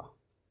over.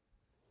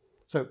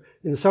 So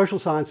in the social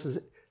sciences,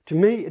 to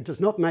me, it does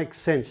not make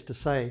sense to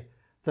say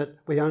that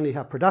we only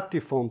have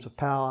productive forms of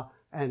power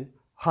and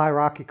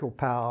hierarchical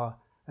power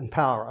and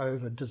power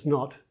over is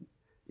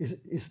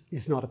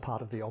not a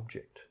part of the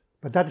object.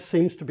 But that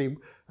seems to be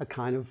a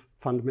kind of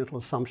fundamental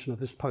assumption of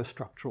this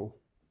post-structural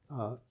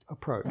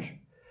approach.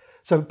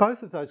 So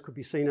both of those could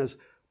be seen as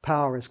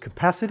power as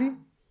capacity,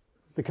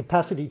 the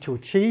capacity to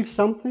achieve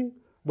something,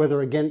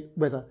 whether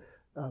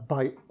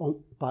by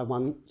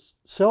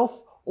oneself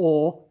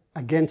or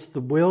against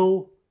the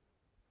will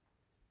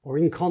or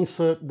in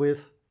concert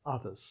with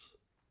others.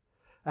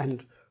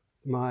 And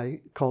my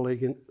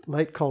colleague,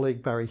 late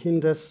colleague Barry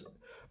Hindess,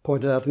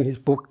 pointed out in his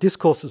book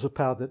Discourses of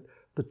Power that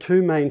the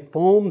 2 main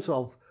forms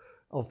of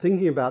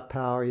thinking about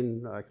power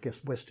in, I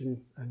guess,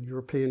 Western and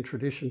European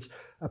traditions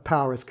are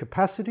power as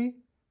capacity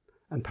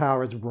and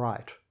power as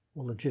right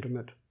or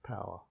legitimate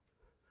power.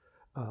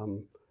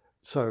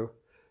 So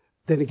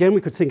then again,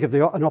 we could think of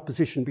an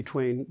opposition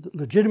between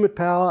legitimate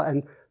power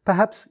and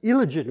perhaps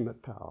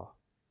illegitimate power,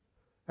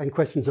 and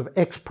questions of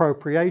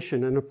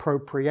expropriation and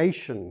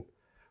appropriation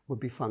would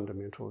be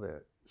fundamental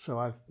there.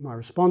 So my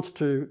response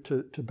to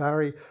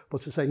Barry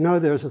was to say, no,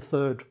 there's a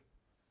third,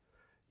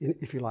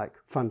 if you like,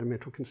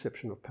 fundamental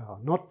conception of power.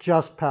 Not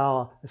just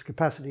power as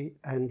capacity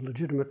and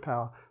legitimate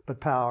power, but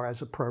power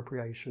as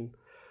appropriation.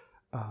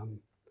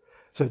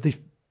 So the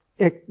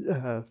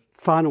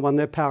final one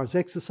there, power as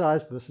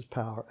exercised versus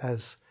power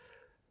as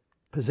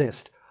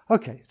possessed.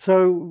 Okay,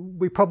 so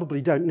we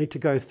probably don't need to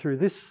go through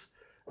this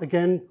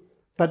again,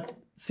 but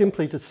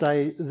simply to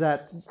say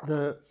that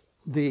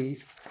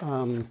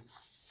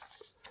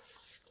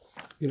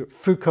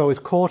Foucault is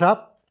caught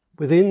up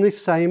within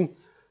this same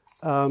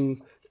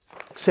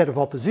set of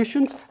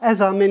oppositions, as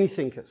are many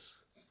thinkers.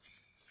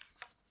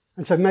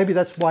 And so maybe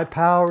that's why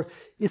power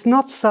is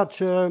not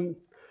such an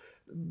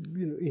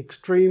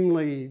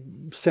extremely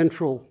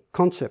central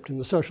concept in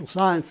the social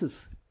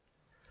sciences,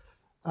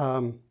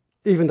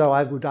 even though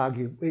I would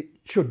argue it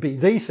should be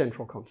the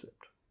central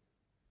concept.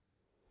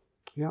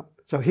 Yeah.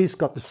 So he's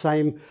got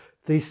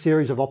these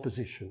series of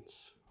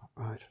oppositions,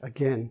 right?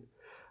 Again,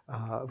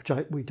 which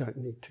we don't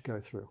need to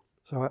go through.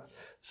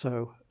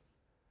 So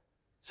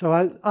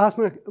I asked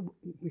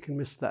we can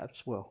miss that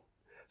as well.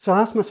 So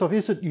I asked myself,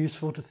 is it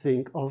useful to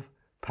think of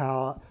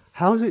power?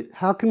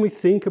 How can we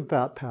think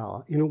about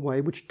power in a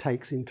way which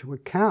takes into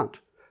account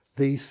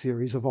these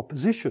series of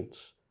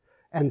oppositions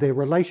and their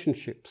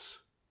relationships?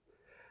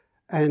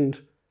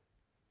 And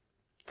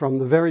from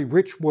the very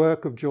rich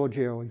work of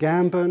Giorgio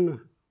Agamben,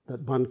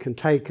 that one can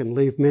take and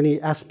leave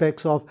many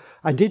aspects of,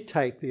 I did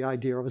take the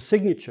idea of a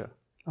signature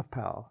of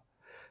power.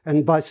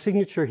 And by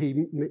signature,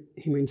 he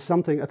means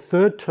something, a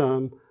third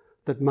term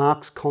that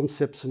marks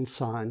concepts and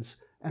signs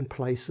and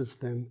places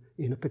them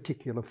in a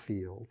particular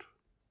field.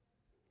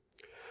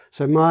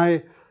 So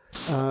I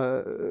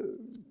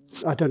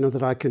don't know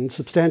that I can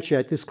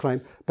substantiate this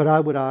claim, but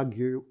I would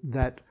argue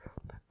that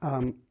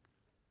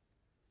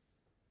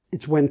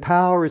it's when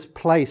power is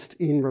placed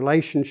in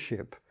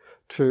relationship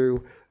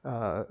to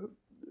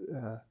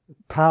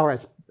power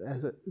as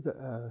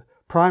the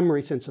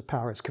primary sense of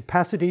power as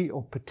capacity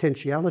or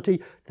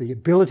potentiality, the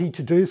ability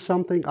to do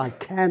something, I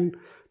can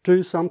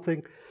do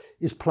something,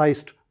 is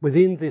placed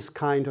within this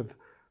kind of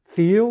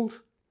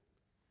field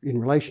in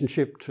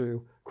relationship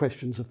to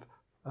questions of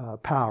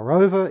power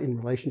over, in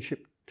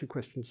relationship to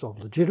questions of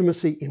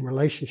legitimacy, in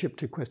relationship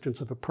to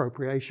questions of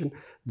appropriation,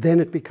 then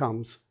it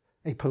becomes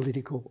a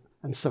political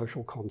and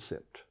social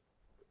concept.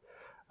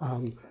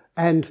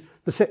 And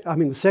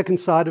the second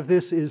side of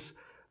this is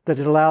that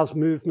it allows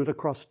movement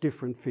across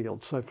different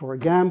fields. So for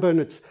Agamben,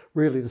 it's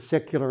really the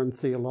secular and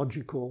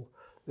theological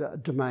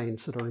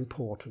domains that are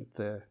important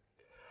there.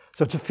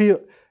 So it's a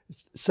field.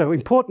 So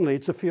importantly,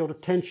 it's a field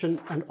of tension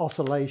and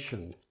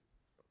oscillation.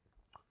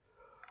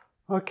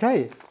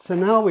 Okay, so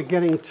now we're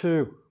getting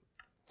to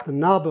the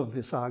nub of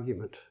this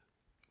argument.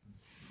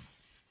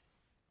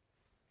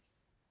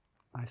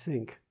 I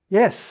think.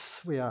 Yes,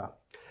 we are.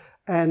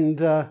 And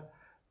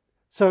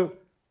so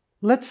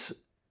let's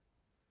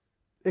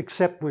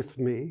accept with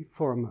me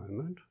for a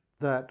moment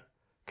that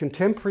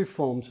contemporary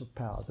forms of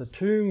power, the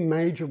two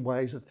major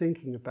ways of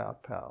thinking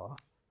about power,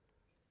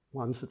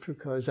 ones that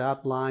Foucault's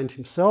outlined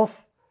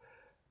himself,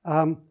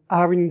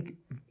 are in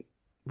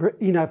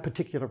a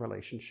particular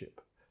relationship.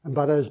 And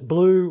by those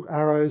blue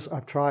arrows,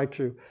 I've tried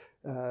to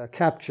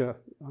capture,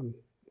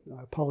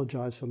 I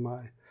apologise for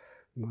my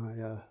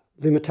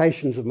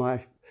limitations of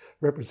my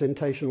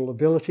representational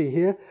ability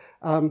here,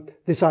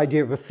 this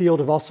idea of a field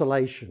of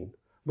oscillation,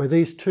 where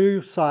these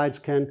two sides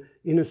can,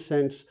 in a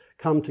sense,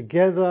 come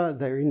together,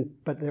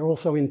 but they're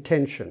also in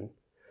tension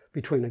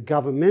between a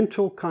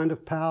governmental kind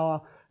of power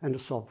and a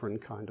sovereign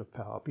kind of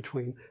power,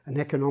 between an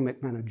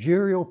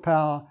economic-managerial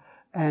power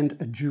and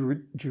a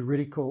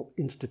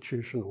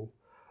juridical-institutional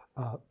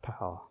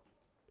power.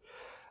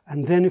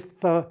 And then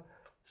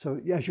so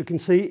as you can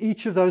see,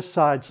 each of those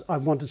sides I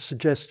want to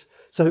suggest,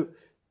 so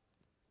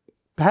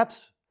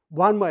perhaps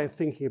one way of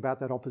thinking about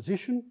that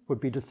opposition would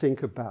be to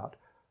think about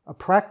a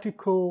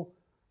practical,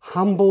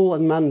 humble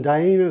and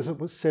mundane, as it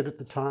was said at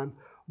the time,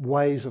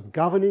 ways of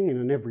governing in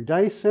an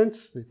everyday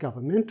sense, the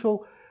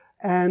governmental,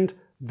 and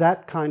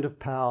that kind of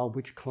power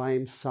which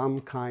claims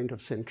some kind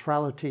of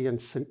centrality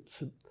and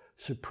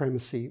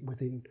supremacy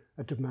within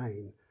a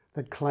domain,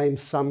 that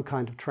claims some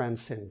kind of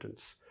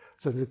transcendence.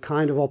 So there's a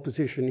kind of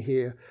opposition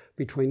here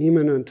between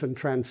immanent and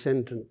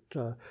transcendent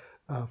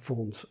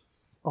forms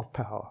of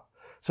power.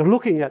 So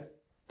looking at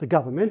the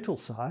governmental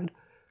side,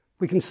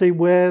 we can see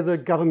where the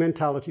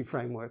governmentality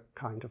framework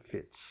kind of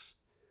fits.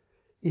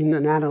 In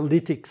an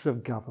analytics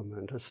of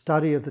government, a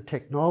study of the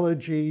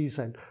technologies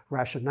and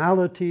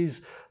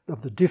rationalities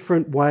of the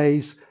different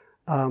ways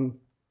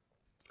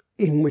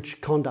in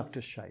which conduct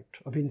is shaped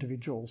of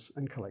individuals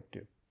and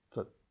collective.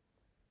 So,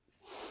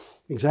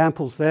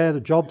 examples there,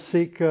 the job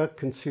seeker,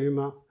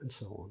 consumer, and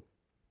so on.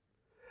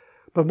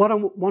 But what I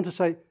want to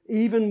say,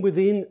 even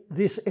within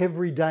this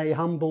everyday,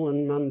 humble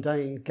and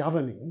mundane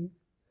governing,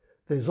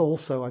 there's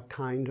also a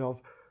kind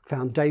of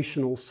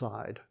foundational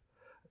side.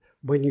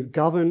 When you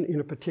govern in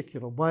a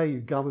particular way,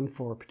 you govern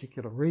for a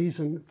particular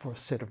reason, for a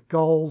set of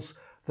goals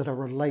that are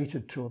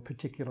related to a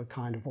particular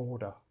kind of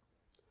order.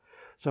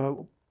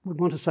 So we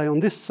want to say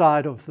on this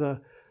side of the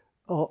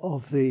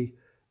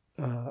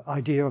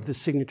idea of the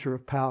signature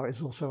of power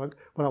is also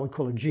what I would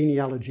call a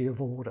genealogy of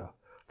order,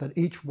 that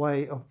each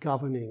way of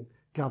governing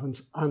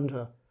governs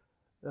under,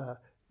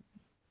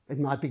 it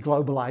might be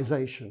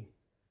globalization,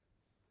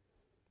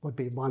 would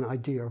be one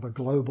idea of a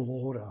global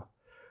order,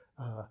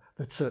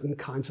 that certain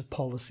kinds of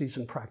policies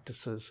and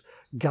practices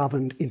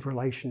governed in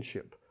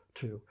relationship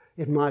to.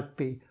 It might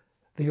be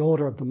the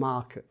order of the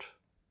market,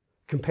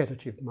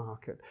 competitive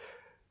market.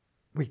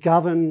 We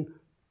govern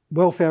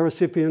welfare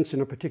recipients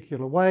in a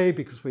particular way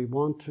because we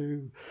want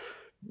to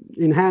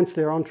enhance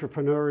their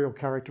entrepreneurial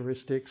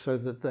characteristics so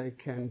that they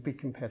can be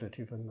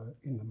competitive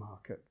in the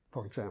market,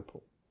 for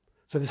example.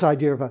 So this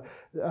idea of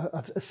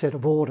a set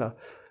of order.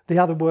 The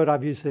other word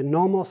I've used there,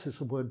 nomos, is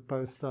the word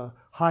both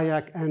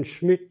Hayek and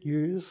Schmitt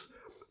use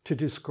to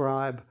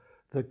describe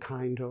the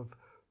kind of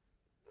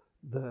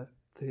the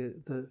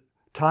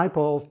type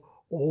of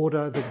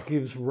order that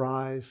gives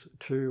rise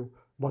to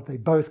what they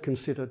both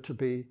consider to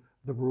be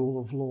the rule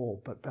of law,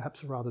 but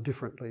perhaps rather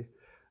differently.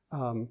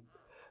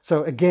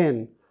 So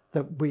again,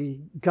 that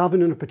we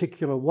govern in a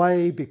particular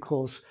way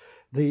because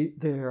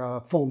there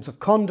are forms of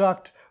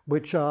conduct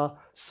which are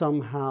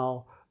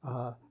somehow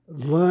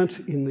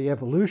learnt in the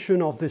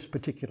evolution of this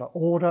particular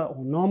order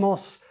or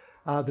nomos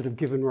that have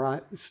given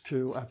rise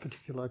to a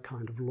particular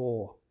kind of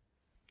law.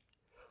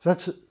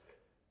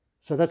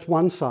 So that's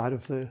one side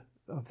of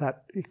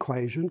that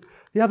equation.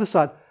 The other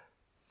side,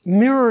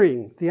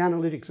 mirroring the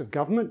analytics of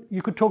government,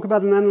 you could talk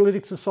about an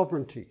analytics of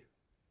sovereignty.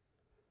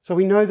 So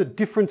we know that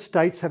different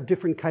states have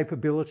different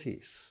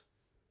capabilities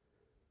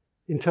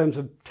in terms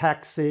of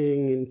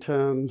taxing, in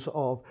terms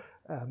of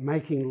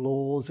making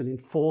laws and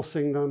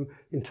enforcing them,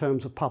 in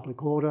terms of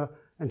public order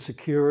and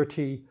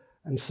security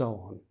and so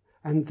on.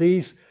 And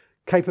these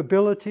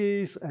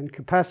capabilities and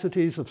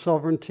capacities of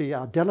sovereignty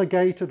are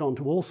delegated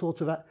onto all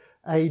sorts of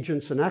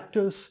agents and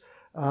actors.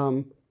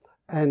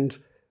 And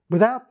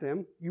without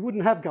them, you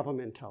wouldn't have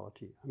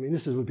governmentality. I mean,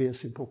 this would be a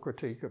simple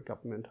critique of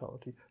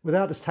governmentality.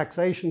 Without its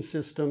taxation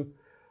system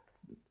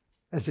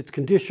as its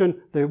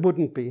condition, there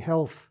wouldn't be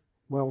health,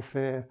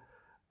 welfare,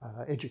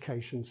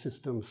 education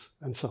systems,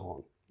 and so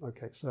on.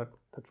 Okay, so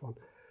that's one.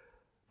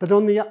 But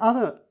on the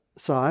other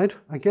side,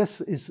 I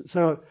guess, is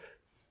the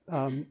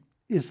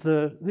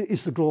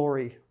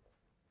glory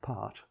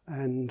part.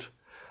 And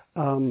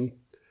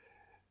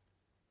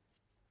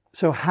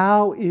so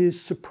how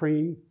is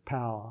supreme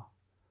power,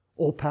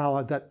 or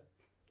power that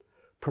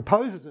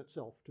proposes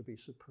itself to be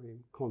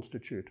supreme,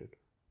 constituted?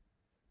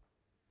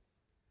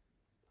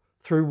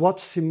 Through what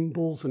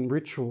symbols and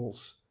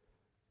rituals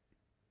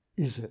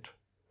is it?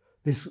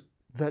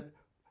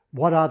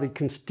 What are the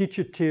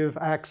constitutive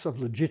acts of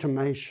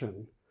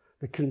legitimation?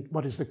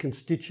 What is the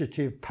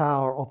constitutive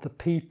power of the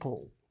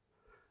people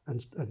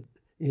and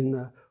in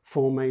the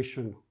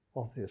formation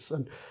of this?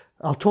 And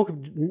I'll talk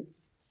in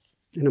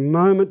a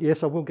moment.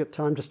 Yes, I will get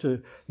time just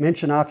to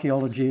mention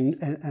archaeology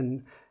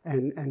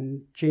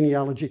and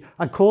genealogy.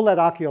 I call that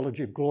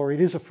archaeology of glory.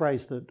 It is a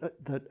phrase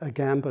that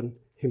Agamben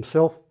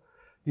himself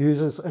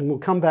uses, and we'll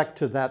come back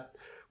to that.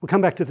 We'll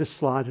come back to this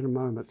slide in a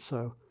moment.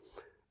 So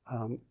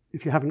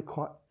if you haven't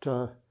quite...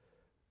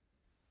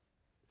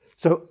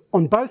 So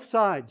on both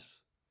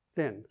sides,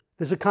 then,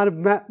 there's a kind of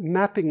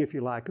mapping, if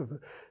you like,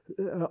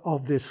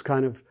 of this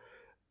kind of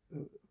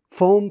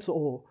forms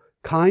or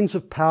kinds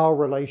of power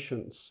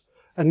relations,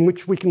 in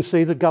which we can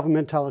see that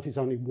governmentality is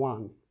only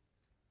one,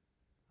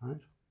 right?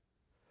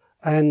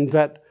 And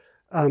that,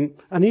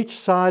 on each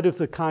side of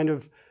the kind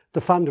of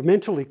the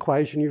fundamental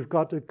equation, you've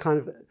got a kind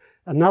of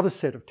another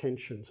set of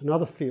tensions,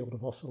 another field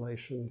of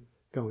oscillation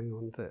going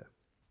on there.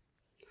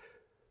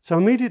 So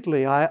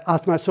immediately I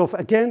asked myself,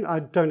 again,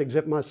 I don't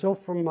exempt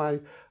myself from my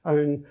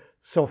own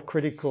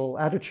self-critical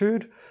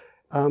attitude.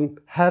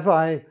 Have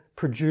I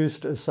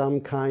produced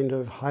some kind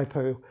of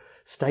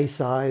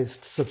hypostasized,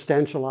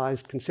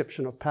 substantialized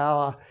conception of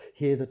power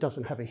here that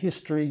doesn't have a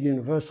history,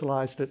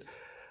 universalized it?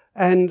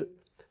 And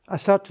I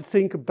start to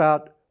think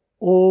about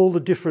all the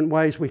different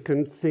ways we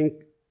can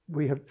think.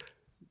 We have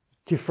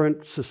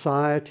different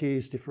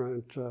societies,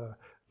 different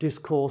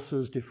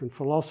discourses, different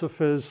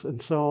philosophers, and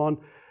so on,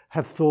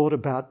 have thought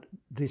about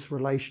this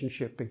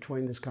relationship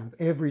between this kind of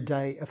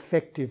everyday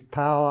effective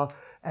power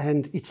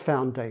and its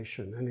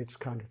foundation, and its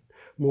kind of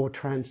more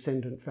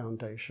transcendent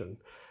foundation.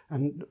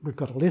 And we've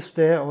got a list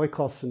there: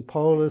 oikos and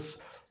polis,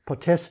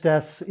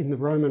 potestas in the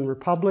Roman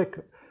Republic,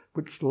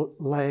 which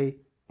lay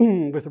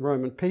with the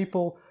Roman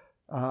people,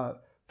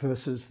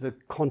 versus the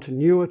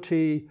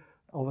continuity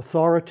of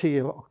authority,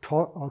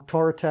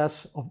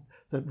 auctoritas,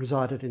 that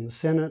resided in the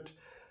Senate,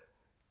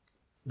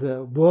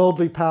 the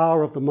worldly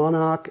power of the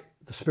monarch,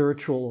 the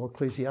spiritual or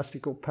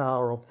ecclesiastical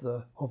power of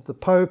the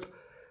Pope,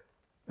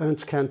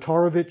 Ernst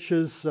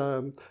Kantorowicz's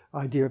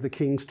idea of the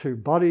king's two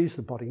bodies,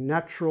 the body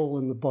natural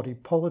and the body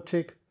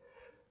politic.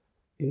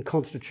 In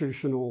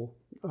constitutional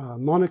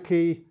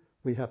monarchy,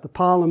 we have the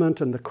parliament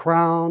and the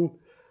crown.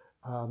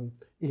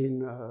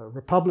 In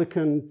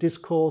Republican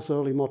discourse,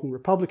 early modern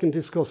Republican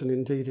discourse, and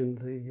indeed in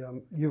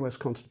the US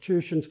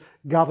constitutions,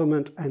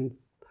 government and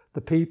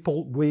the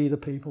people, we the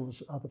people,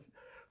 are the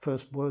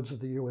first words of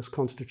the US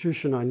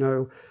Constitution. I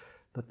know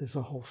that there's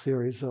a whole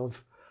series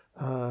of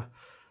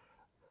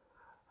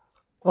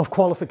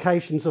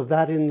qualifications of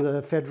that in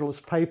the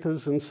Federalist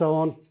Papers and so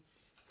on.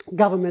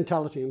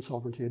 Governmentality and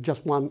sovereignty are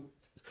just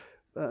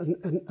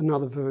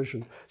another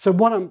version. So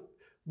what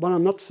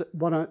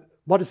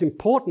is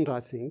important,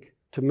 I think,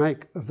 to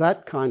make of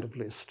that kind of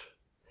list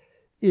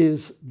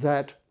is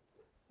that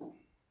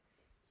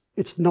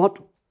it's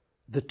not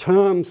the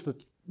terms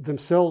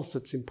themselves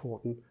that's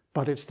important,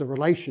 but it's the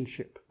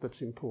relationship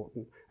that's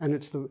important, and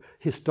it's the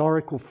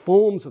historical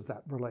forms of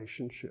that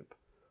relationship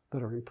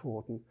that are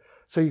important.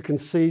 So you can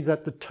see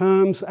that the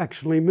terms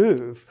actually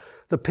move.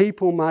 The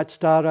people might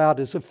start out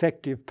as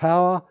effective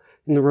power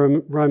in the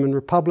Roman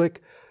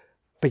Republic,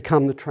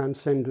 become the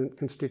transcendent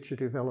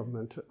constitutive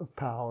element of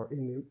power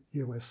in the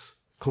US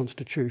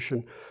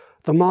Constitution.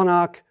 The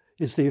monarch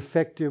is the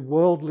effective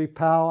worldly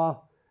power,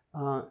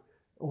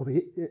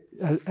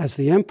 as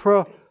the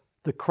emperor.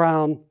 The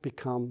crown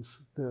becomes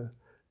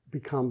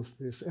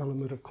this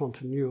element of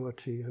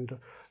continuity and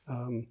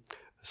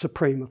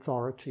supreme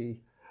authority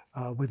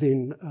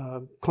within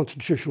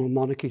constitutional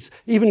monarchies.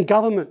 Even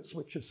government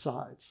switches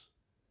sides.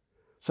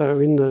 So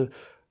in the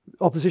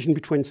opposition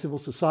between civil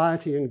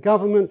society and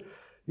government,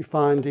 you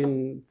find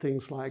in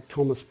things like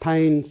Thomas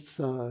Paine's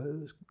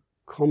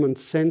Common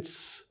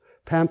Sense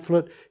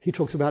pamphlet, he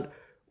talks about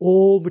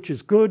all which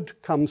is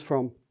good comes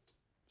from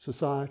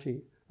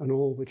society and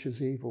all which is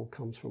evil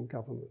comes from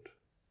government.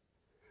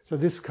 So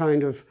this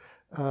kind of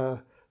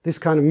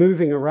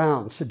moving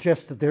around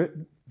suggests that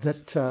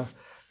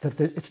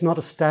it's not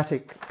a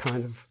static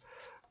kind of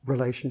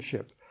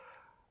relationship.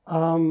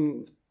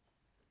 But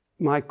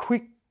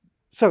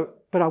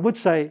I would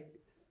say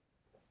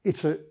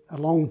it's a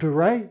longue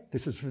durée.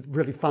 This is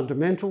really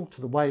fundamental to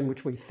the way in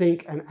which we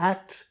think and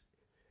act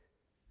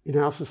in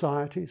our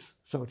societies.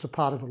 So it's a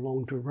part of a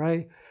longue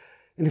durée.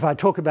 And if I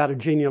talk about a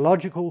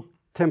genealogical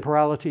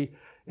temporality,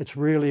 it's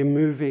really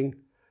moving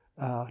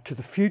to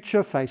the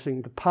future,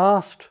 facing the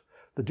past,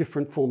 the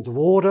different forms of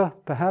order,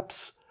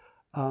 perhaps.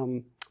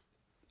 And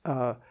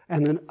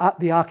then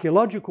the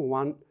archaeological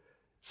one,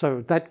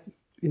 so that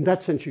in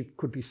that sense you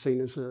could be seen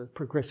as a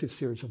progressive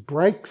series of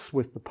breaks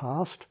with the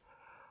past.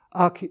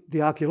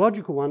 The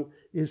archaeological one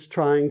is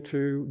trying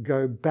to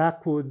go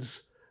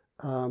backwards,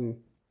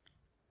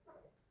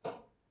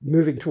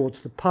 moving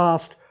towards the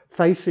past,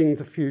 facing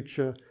the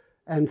future,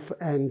 and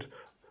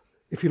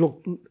if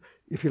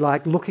you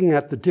like, looking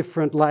at the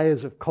different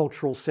layers of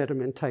cultural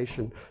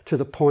sedimentation to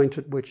the point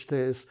at which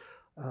there's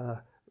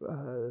a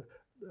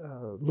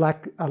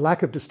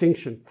lack of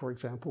distinction, for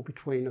example,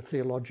 between a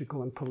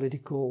theological and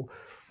political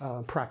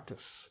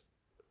practice.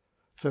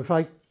 So if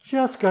I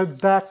just go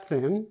back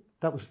then,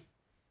 that was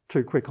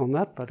too quick on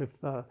that, but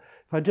if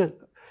I just...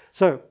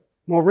 So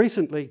more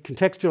recently,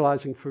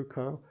 contextualizing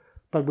Foucault,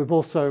 but we've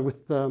also,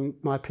 with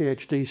my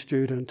PhD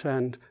student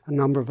and a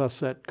number of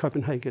us at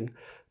Copenhagen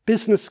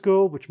Business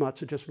School, which might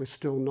suggest we're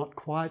still not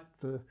quite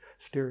the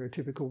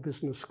stereotypical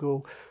business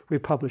school, we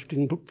published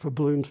for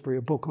Bloomsbury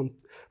a book on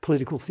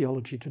political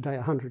theology today,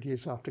 100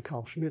 years after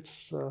Carl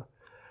Schmitt's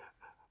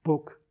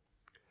book.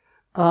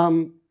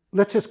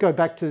 Let's just go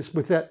back to this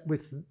with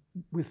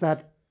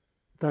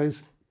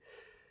those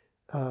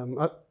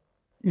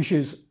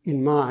issues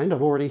in mind.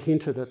 I've already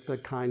hinted at the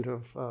kind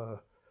of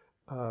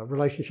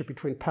relationship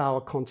between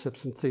power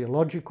concepts and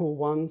theological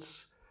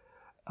ones.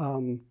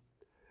 And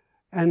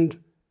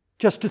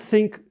just to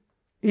think,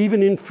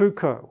 even in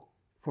Foucault,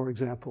 for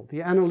example, the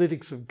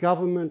analytics of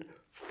government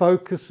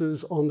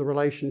focuses on the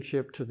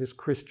relationship to this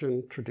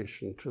Christian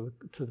tradition, to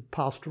the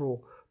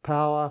pastoral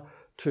power,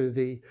 to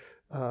the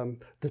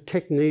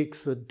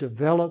techniques that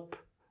develop,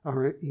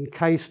 are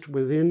encased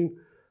within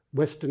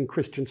Western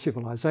Christian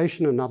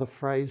civilization, another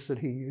phrase that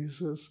he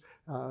uses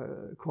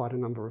quite a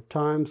number of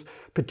times,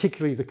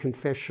 particularly the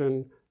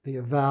confession, the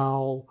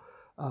avowal,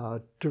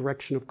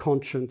 direction of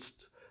conscience,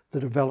 the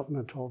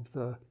development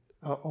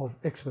of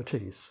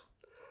expertise.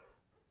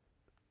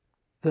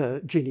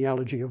 The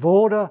genealogy of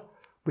order,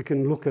 we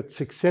can look at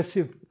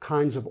successive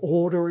kinds of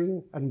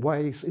ordering and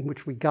ways in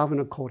which we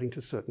govern according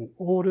to certain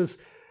orders.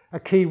 A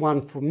key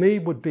one for me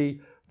would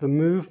be the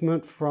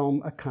movement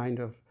from a kind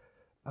of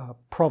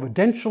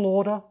providential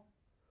order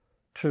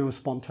to a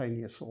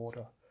spontaneous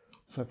order.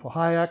 So for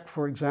Hayek,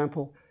 for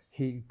example,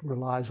 he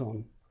relies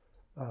on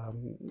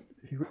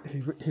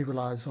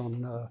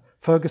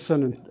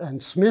Ferguson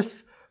and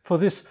Smith for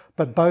this,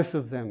 but both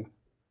of them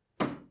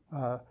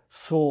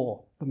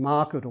saw the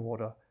market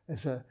order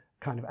as a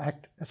kind of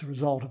act, as a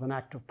result of an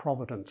act of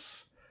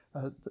providence,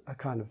 a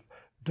kind of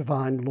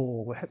divine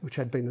law which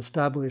had been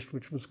established,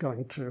 which was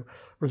going to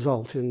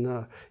result in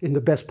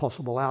the best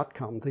possible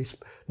outcome, this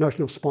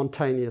notion of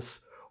spontaneous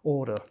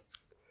order.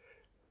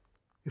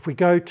 If we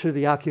go to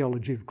the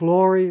archaeology of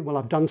glory, well,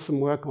 I've done some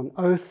work on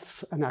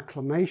oaths and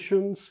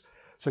acclamations,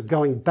 so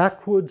going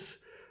backwards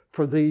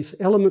for these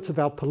elements of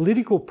our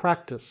political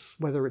practice,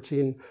 whether it's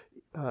in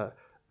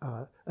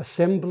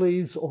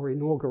assemblies or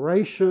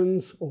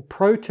inaugurations or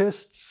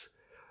protests,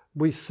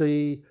 we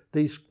see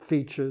these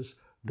features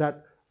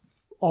that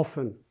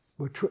often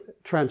were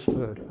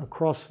transferred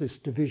across this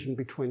division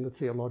between the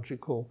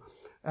theological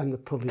and the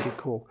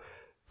political.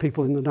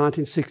 People in the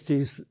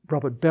 1960s,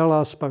 Robert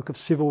Bellah spoke of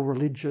civil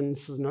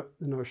religions, the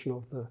notion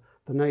of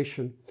the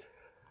nation.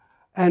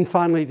 And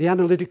finally, the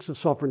analytics of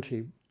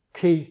sovereignty.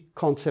 Key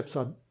concepts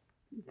are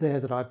there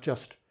that I've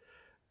just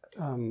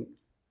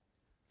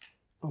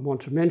I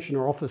want to mention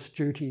are office,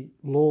 duty,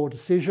 law,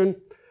 decision.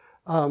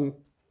 I'll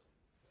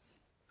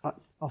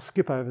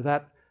skip over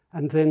that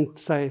and then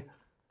say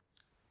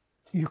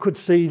you could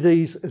see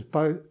these as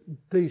both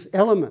these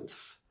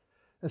elements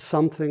as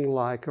something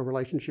like a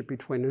relationship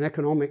between an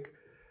economic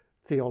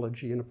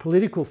theology and a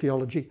political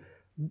theology,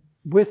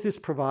 with this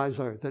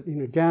proviso that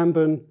in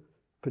Agamben,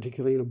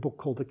 particularly in a book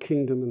called The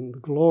Kingdom and the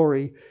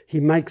Glory, he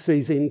makes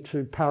these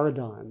into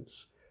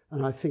paradigms.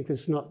 And I think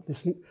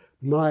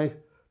my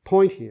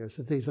point here is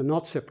that these are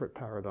not separate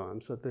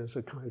paradigms, that there's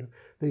a kind of,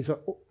 these are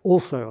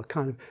also a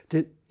kind of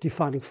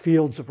defining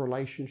fields of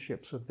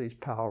relationships of these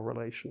power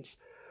relations.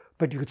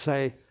 But you could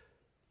say,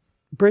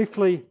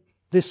 briefly,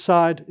 this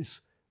side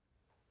is,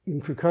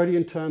 in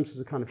Foucauldian terms, is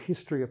a kind of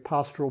history of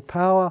pastoral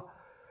power.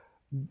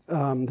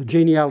 The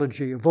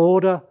genealogy of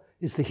order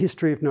is the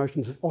history of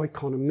notions of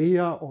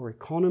oikonomia or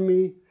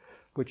economy,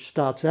 which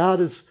starts out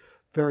as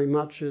very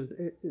much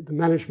the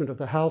management of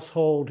the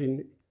household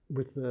in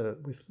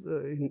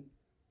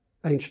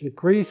ancient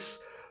Greece,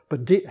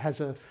 but has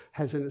a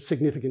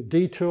significant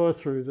detour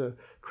through the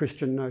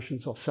Christian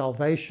notions of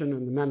salvation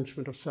and the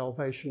management of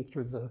salvation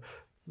through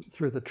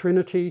the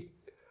Trinity.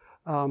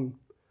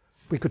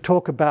 We could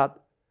talk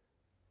about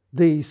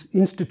these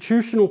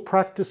institutional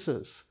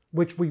practices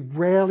which we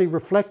rarely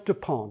reflect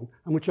upon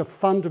and which are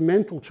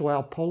fundamental to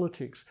our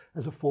politics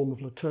as a form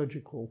of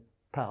liturgical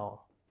power.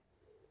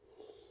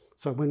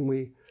 So when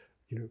we,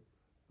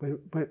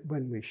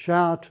 when we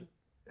shout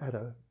at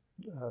a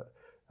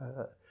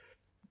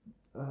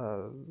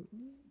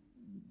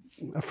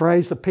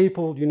phrase, "The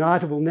people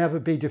united will never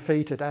be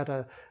defeated," at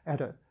a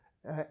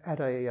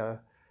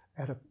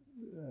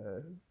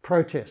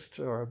protest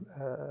or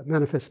a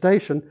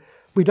manifestation,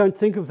 we don't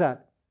think of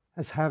that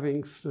as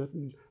having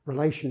certain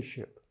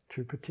relationship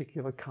to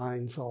particular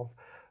kinds of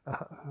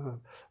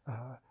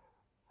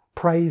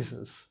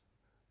praises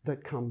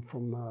that come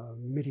from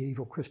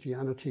medieval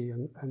Christianity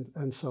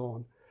and so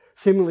on.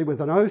 Similarly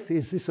with an oath,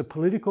 is this a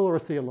political or a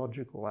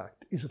theological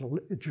act? Is it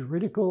a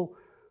juridical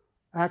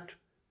act?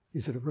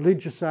 Is it a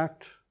religious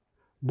act?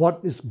 What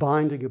is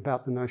binding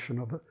about the notion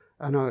of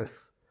an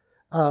oath?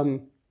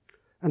 And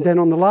then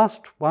on the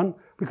last one,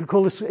 we could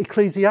call this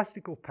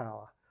ecclesiastical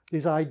power.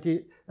 This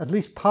idea, at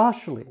least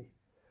partially,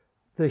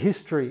 the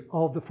history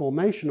of the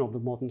formation of the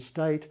modern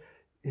state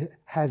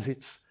has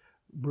its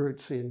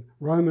roots in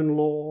Roman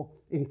law,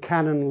 in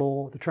canon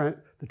law,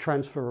 the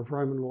transfer of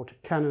Roman law to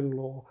canon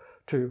law,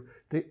 to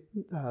the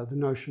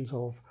notions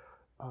of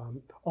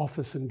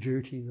office and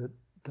duty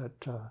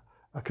that are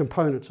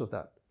components of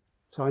that.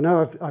 So I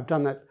know I've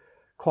done that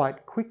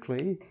quite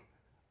quickly.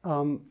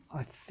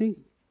 I think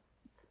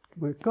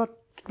we've got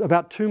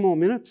about 2 more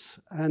minutes,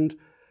 and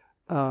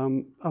I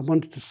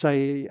wanted to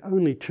say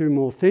only 2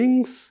 more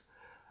things.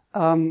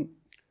 So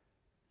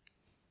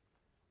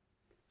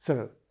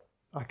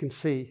I can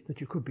see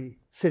that you could be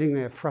sitting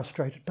there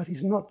frustrated, but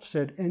he's not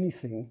said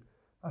anything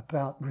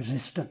about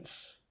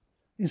resistance.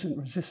 Isn't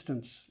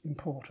resistance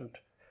important?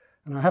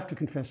 And I have to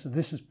confess that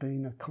this has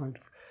been a kind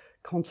of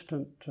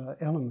constant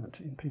element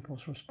in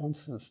people's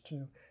responses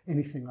to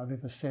anything I've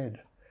ever said,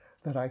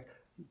 that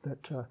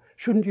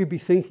shouldn't you be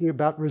thinking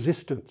about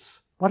resistance?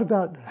 What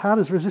about, how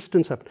does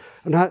resistance happen?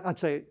 And I'd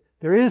say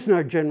there is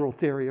no general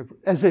theory of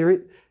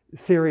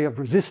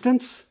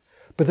resistance,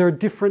 but there are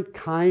different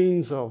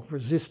kinds of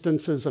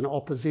resistances and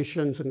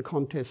oppositions and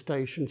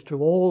contestations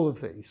to all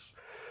of these.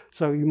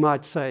 So you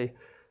might say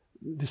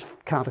this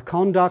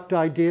counter-conduct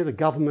idea, the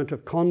government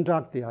of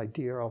conduct, the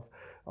idea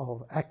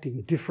of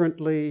acting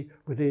differently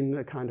within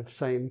a kind of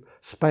same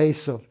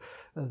space of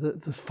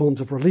the forms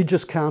of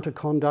religious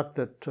counter-conduct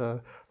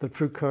that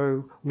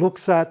Foucault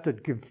looks at,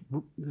 that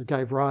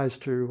gave rise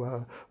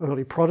to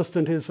early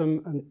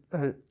Protestantism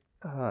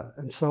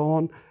and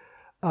so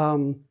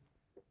on.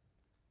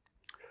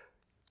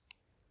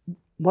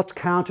 What's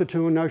counter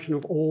to a notion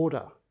of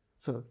order?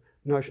 So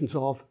notions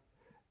of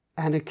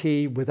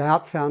anarchy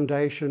without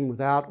foundation,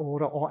 without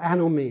order, or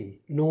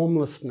anomie,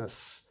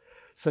 normlessness.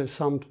 So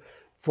some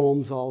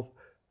forms of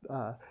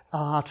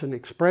art and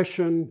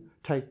expression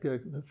take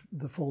the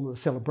form of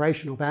the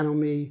celebration of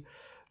anomie,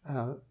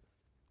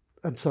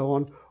 and so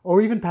on.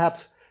 Or even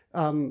perhaps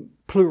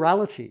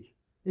plurality,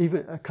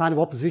 even a kind of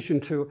opposition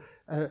to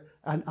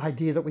an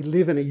idea that we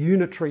live in a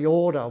unitary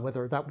order,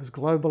 whether that was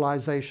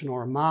globalization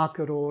or a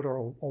market order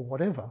or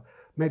whatever.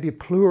 Maybe a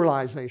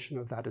pluralization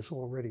of that is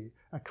already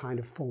a kind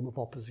of form of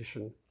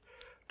opposition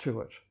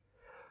to it.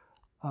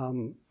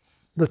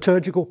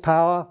 Liturgical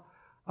power,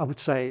 I would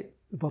say,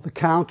 well, the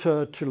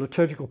counter to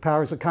liturgical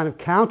power is a kind of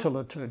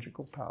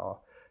counter-liturgical power.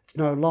 It's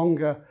no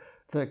longer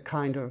the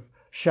kind of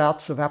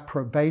shouts of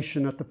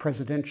approbation at the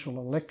presidential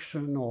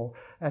election or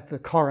at the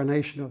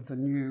coronation of the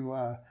new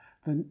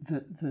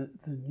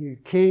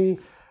king,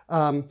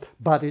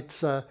 but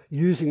it's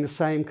using the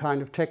same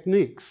kind of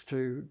techniques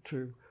to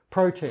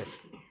protest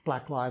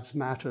Black Lives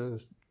Matter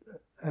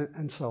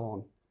and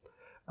so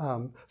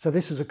on. So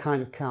this is a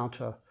kind of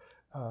counter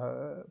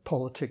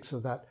politics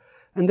of that.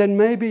 And then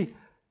maybe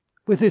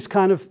with this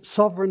kind of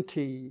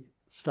sovereignty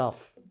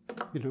stuff,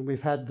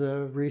 we've had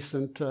the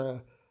recent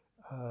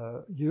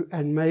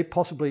and may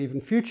possibly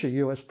even future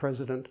US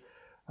president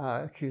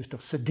accused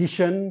of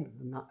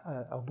sedition,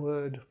 a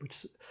word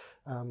which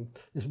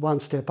is one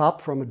step up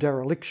from a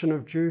dereliction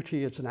of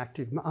duty. It's an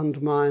active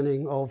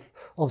undermining of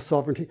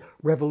sovereignty.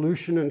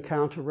 Revolution and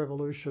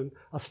counter-revolution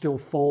are still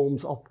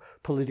forms of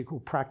political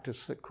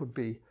practice that could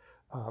be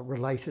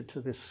related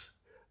to this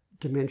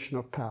dimension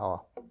of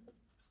power.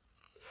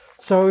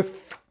 So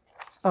if,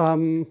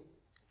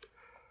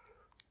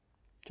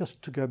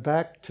 just to go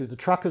back to the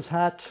trucker's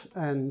hat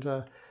and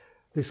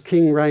this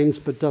king reigns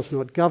but does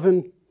not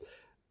govern.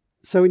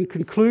 So in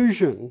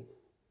conclusion,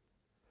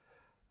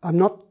 I'm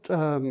not,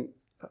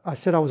 I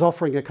said I was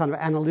offering a kind of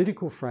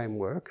analytical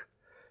framework.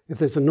 If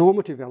there's a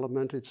normative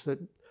element, it's that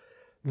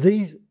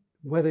these,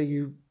 whether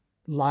you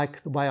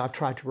like the way I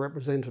tried to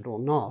represent it or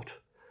not,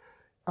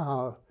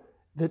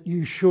 that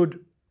you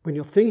should, when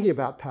you're thinking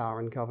about power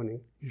and governing,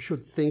 you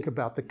should think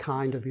about the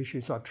kind of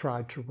issues I've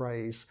tried to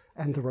raise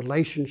and the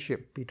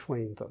relationship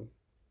between them.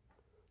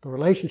 The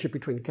relationship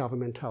between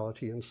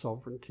governmentality and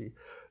sovereignty,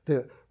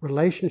 the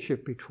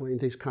relationship between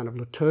these kind of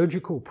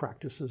liturgical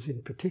practices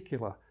in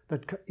particular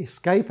that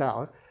escape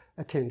our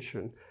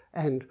attention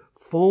and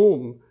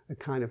form a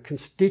kind of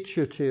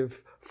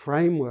constitutive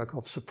framework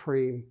of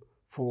supreme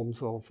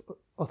forms of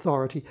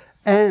authority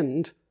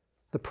and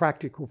the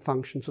practical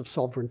functions of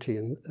sovereignty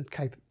and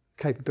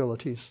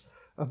capabilities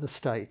of the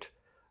state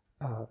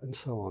and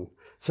so on.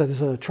 So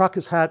there's a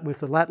trucker's hat with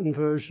the Latin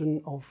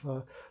version of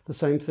the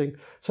same thing.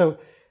 So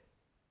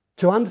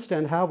to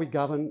understand how we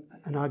govern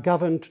and are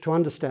governed, to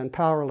understand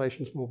power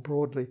relations more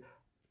broadly,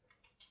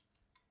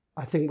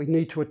 I think we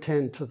need to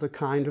attend to the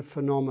kind of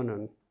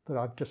phenomenon that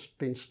I've just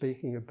been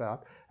speaking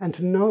about and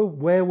to know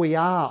where we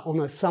are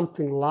on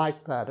something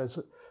like that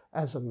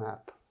as a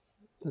map.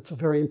 It's a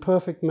very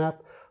imperfect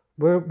map,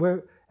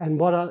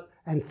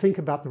 and think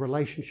about the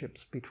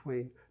relationships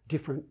between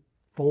different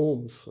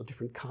forms or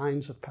different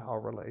kinds of power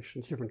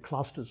relations, different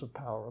clusters of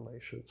power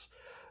relations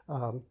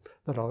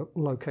that are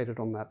located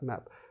on that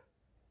map.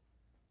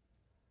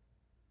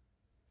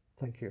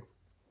 Thank you.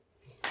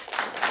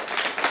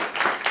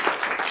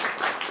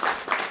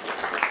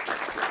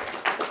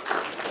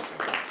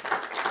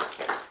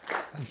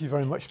 Thank you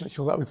very much,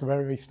 Mitchell. That was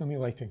very, very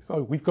stimulating.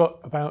 So we've got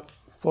about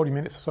 40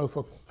 minutes or so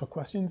for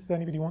questions. Does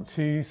anybody want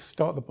to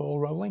start the ball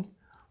rolling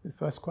with the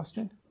first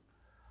question?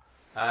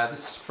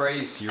 This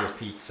phrase you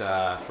repeat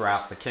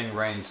throughout, the king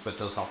reigns but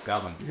does not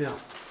govern. Yeah.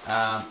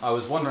 I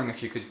was wondering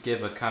if you could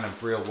give a kind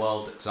of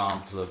real-world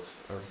example of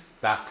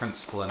that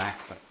principle in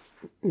action.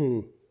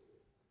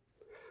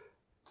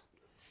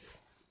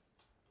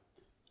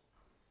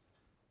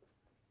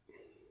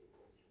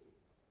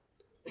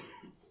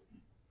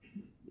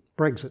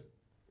 Brexit.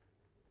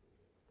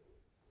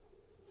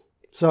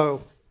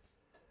 So,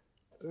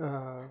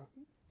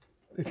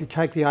 if you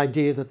take the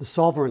idea that the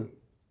sovereign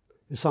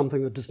is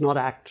something that does not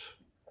act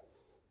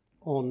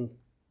on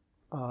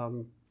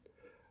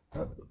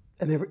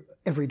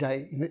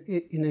everyday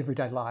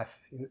life,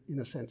 in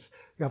a sense,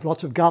 you have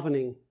lots of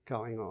governing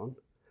going on,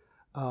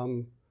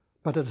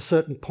 but at a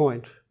certain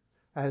point,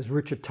 as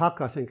Richard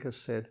Tuck, I think, has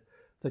said,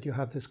 that you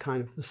have this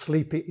kind of the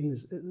sleeping,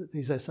 in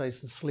these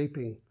essays, the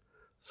sleeping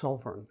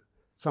sovereign.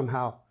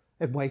 Somehow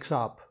it wakes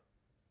up,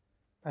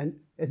 and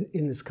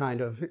in this kind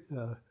of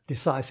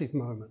decisive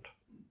moment,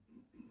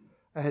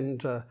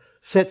 and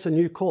sets a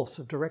new course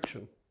of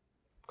direction,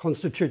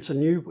 constitutes a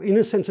new, in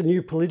a sense, a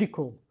new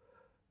political,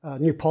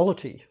 new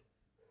polity,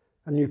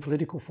 a new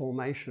political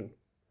formation.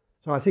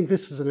 So I think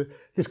this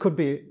could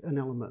be an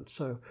element.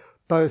 So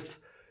both,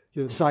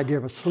 this idea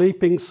of a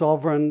sleeping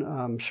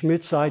sovereign,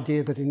 Schmitt's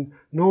idea that in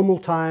normal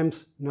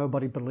times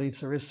nobody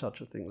believes there is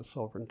such a thing as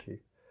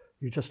sovereignty.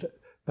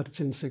 But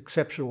it's in this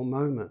exceptional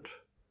moment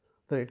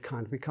that it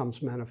kind of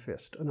becomes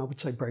manifest. And I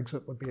would say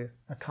Brexit would be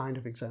a kind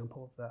of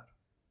example of that.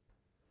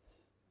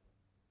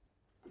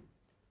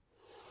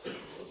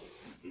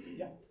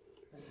 Yeah.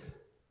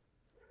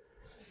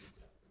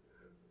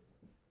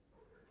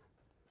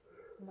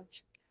 So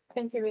much.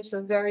 Thank you,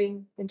 Rachel.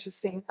 Very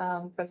interesting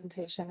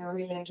presentation. I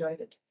really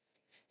enjoyed it.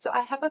 So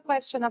I have a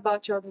question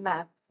about your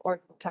map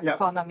or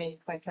taxonomy,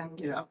 if I can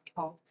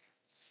call.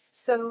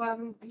 So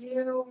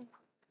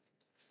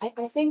I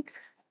think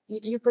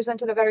you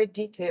presented a very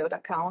detailed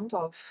account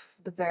of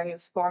the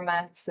various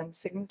formats and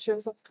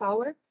signatures of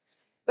power,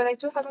 but I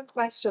do have a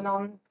question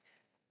on,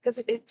 because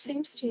it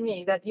seems to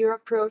me that you're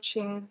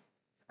approaching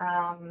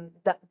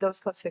those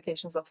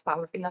classifications of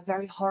power in a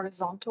very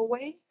horizontal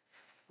way,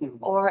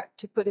 or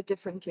to put it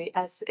differently,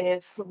 as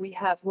if we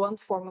have one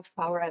form of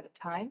power at a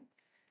time,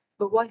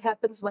 but what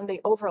happens when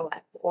they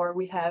overlap, or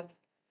we have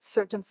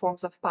certain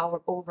forms of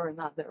power over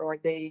another, or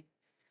they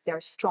are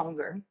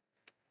stronger?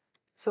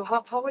 So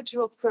how would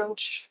you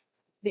approach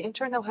the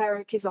internal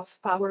hierarchies of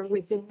power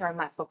within your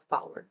map of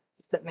power,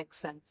 if that makes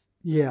sense?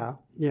 Yeah.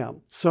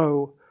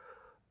 So,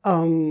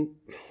 well,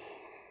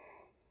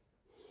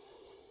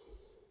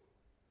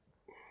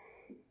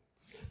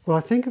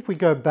 I think if we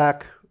go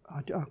back,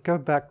 I'll go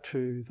back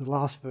to the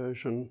last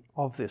version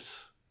of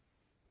this.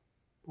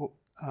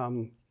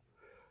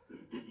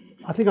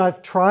 I think I'm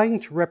trying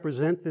to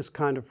represent this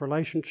kind of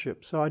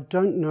relationship, so I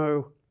don't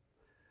know.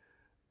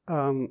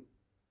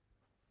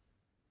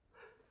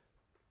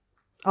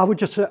 I would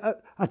just say,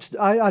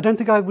 I don't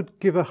think I would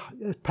give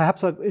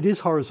perhaps it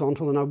is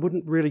horizontal, and I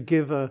wouldn't really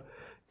give a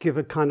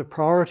kind of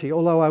priority,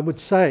 although I would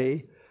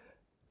say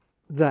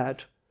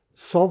that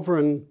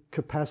sovereign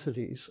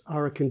capacities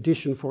are a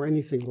condition for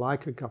anything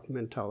like a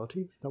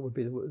governmentality.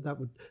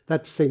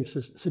 That seems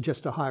to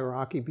suggest a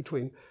hierarchy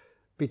between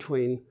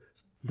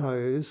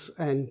those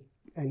and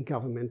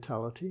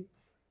governmentality.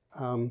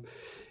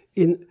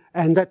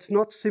 And that's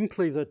not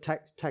simply the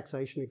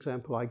taxation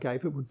example I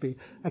gave. It would be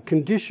a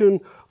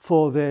condition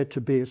for there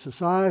to be a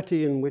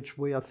society in which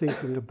we are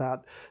thinking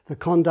about the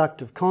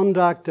conduct of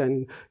conduct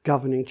and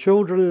governing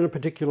children in a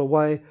particular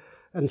way,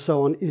 and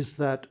so on, is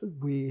that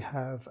we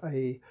have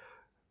a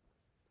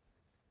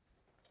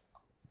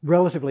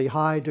relatively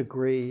high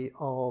degree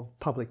of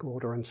public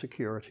order and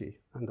security,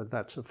 and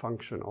that's a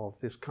function of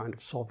this kind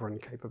of sovereign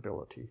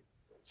capability.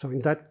 So in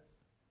that,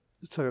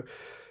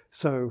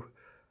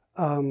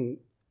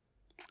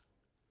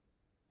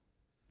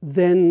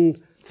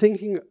 then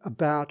thinking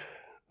about,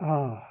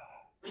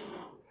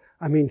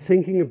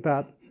 thinking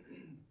about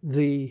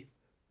the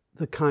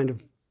kind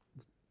of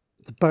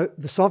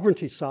the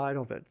sovereignty side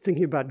of it,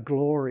 thinking about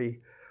glory,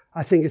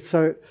 I think it's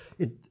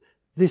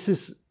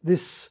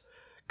this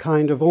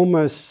kind of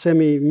almost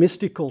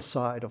semi-mystical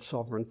side of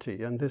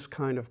sovereignty and this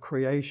kind of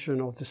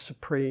creation of the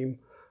supreme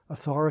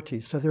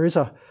authority. So there is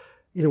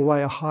in a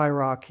way, a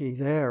hierarchy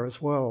there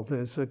as well.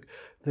 There's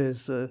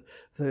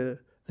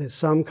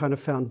some kind of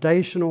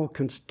foundational,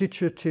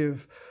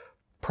 constitutive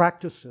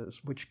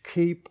practices which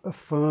keep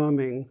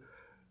affirming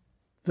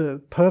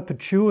the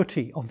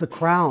perpetuity of the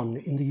crown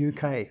in the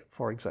UK,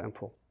 for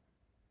example,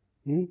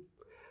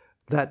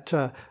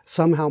 that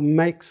somehow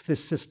makes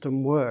this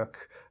system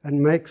work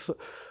and makes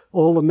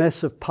all the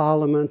mess of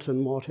Parliament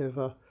and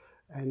whatever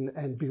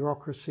and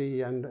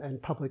bureaucracy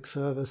and public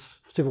service,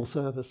 civil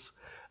service,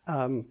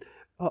 kind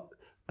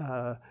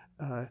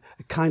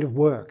of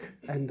work,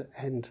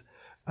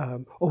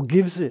 or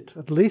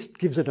at least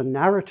gives it a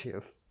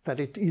narrative that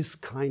it is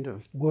kind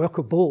of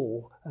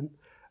workable. And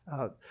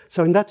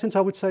so in that sense,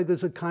 I would say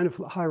there's a kind of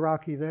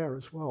hierarchy there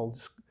as well.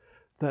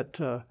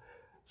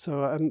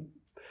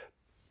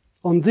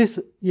 On this,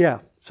 yeah.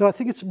 So I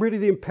think it's really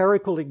the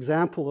empirical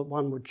example that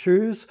one would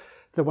choose,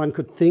 that one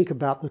could think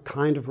about the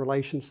kind of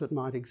relations that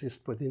might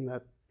exist within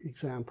that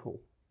example.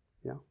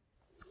 Yeah.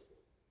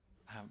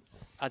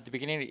 At the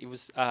beginning, it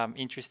was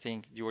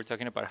interesting. You were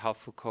talking about how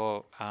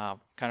Foucault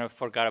kind of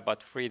forgot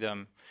about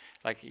freedom,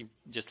 like he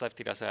just left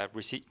it as a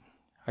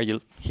Are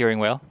you hearing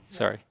well? Yeah.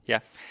 Sorry.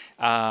 Yeah.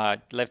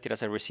 Left it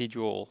as a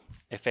residual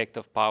effect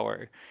of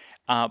power.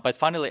 But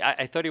finally,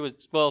 I thought it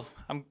was, well,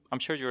 I'm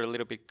sure you're a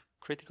little bit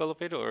critical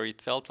of it, or it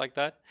felt like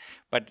that.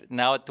 But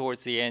now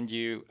towards the end,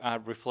 you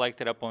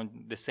reflected upon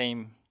the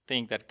same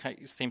thing that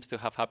seems to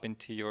have happened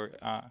to your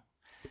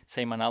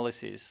same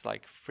analysis,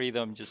 like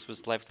freedom just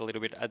was left a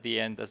little bit at the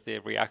end as the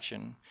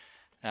reaction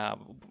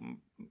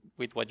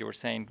with what you were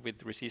saying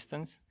with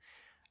resistance.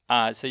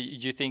 So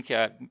you think,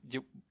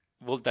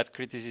 will that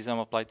criticism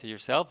apply to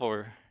yourself,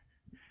 or?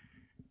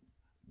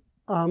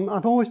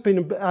 I've always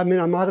been, I mean,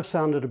 I might have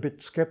sounded a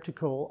bit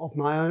skeptical of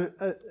my own,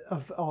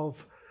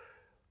 of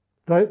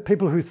the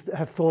people who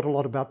have thought a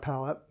lot about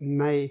power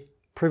may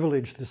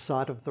privilege this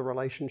side of the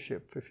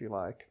relationship, if you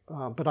like.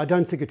 But I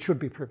don't think it should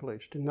be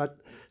privileged.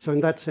 So in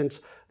that sense,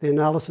 the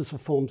analysis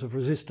of forms of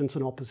resistance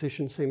and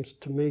opposition seems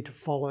to me to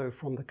follow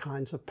from the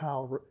kinds of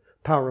power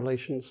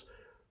relations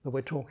that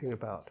we're talking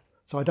about.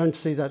 So I don't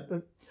see that.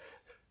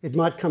 It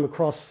might come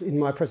across in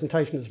my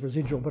presentation as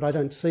residual, but I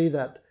don't see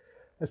that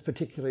as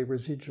particularly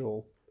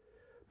residual.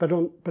 But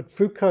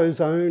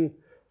Foucault's own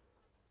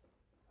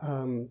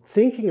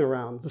thinking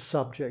around the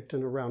subject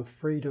and around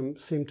freedom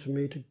seemed to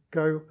me to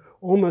go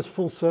almost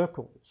full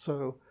circle.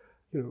 So,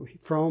 you know,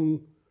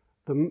 from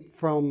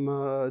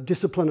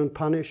discipline and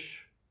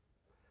punish,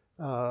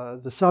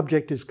 the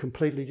subject is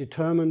completely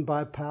determined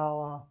by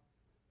power,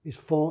 is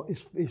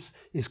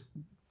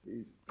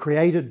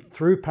created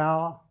through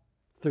power,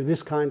 through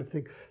this kind of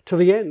thing, to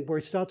the end where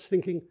he starts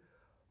thinking,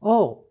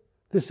 oh,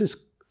 this is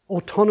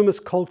autonomous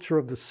culture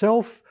of the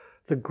self.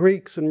 The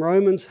Greeks and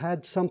Romans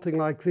had something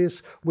like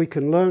this. We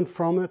can learn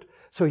from it.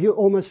 So he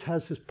almost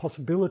has this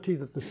possibility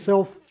that the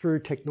self, through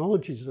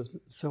technologies of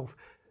the self,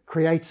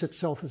 creates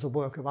itself as a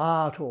work of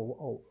art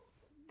or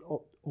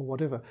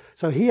whatever.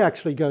 So he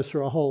actually goes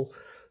through a whole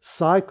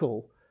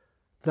cycle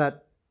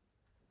that,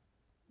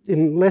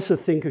 in lesser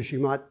thinkers, you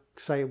might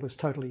say it was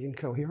totally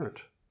incoherent.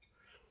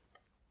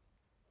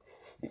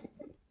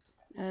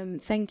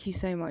 Thank you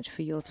so much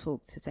for your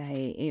talk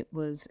today. It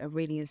was a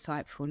really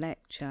insightful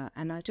lecture,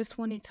 and I just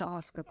wanted to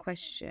ask a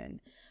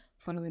question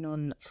following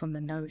on from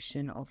the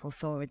notion of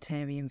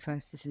authoritarian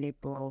versus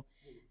liberal,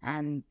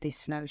 and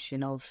this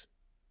notion of,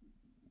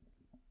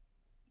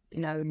 you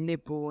know,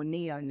 liberal or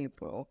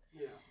neoliberal.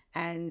 Yeah.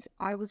 And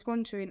I was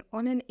wondering,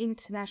 on an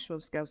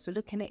international scale, so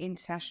looking at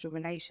international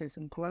relations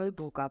and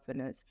global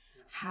governance,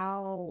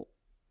 how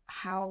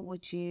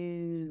would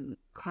you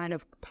kind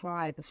of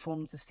apply the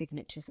forms of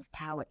signatures of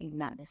power in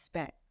that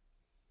respect?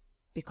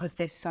 Because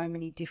there's so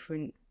many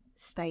different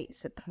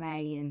states at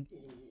play, and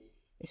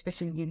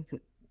especially when you look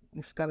at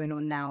what's going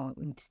on now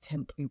in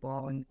contemporary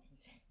war and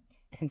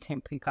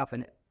contemporary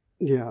governance.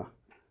 Yeah.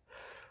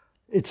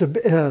 It's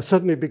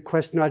certainly a big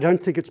question. I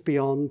don't think it's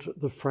beyond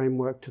the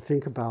framework to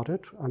think about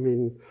it. I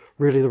mean,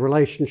 really the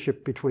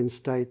relationship between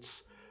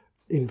states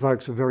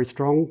invokes a very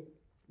strong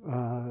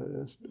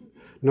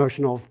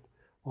notion of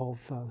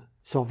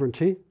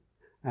sovereignty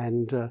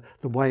and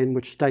the way in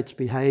which states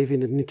behave in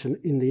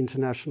the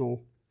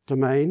international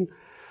domain.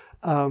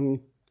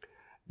 And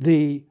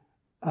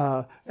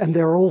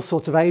there are all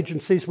sorts of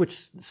agencies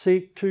which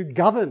seek to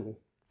govern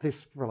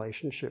this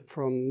relationship,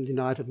 from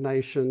United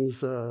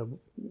Nations,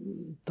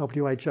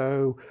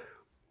 WHO,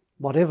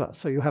 whatever.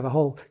 So you have a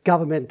whole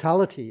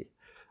governmentality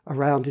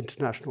around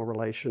international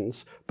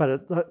relations, but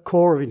at the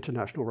core of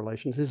international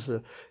relations is,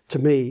 to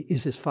me,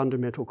 is this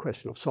fundamental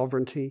question of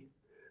sovereignty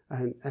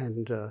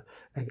and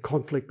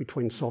conflict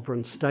between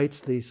sovereign states,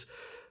 these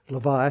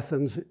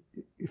leviathans,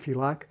 if you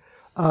like.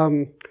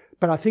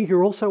 But I think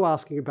you're also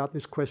asking about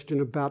this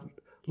question about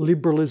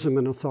liberalism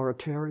and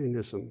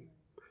authoritarianism.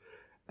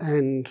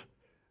 And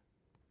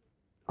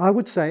I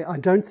would say I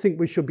don't think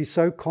we should be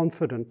so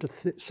confident to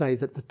say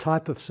that the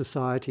type of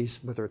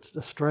societies, whether it's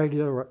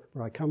Australia,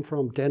 where I come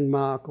from,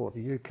 Denmark, or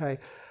the UK,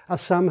 are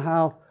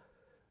somehow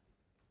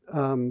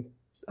a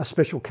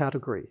special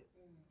category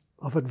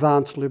of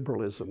advanced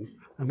liberalism.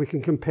 And we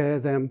can compare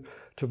them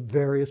to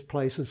various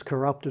places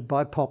corrupted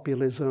by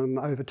populism,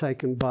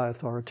 overtaken by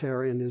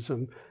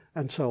authoritarianism,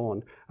 and so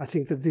on. I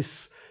think that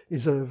this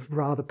is a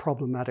rather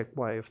problematic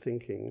way of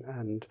thinking.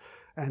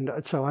 And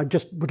so I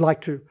just would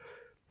like to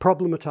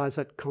problematize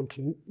that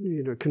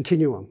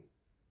continuum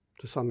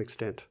to some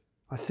extent.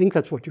 I think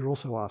that's what you're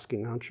also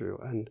asking, aren't you?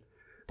 And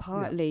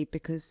partly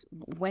because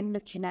when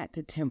looking at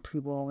the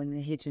temporary war and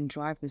the hidden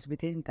drivers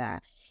within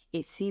that,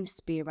 it seems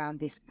to be around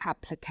this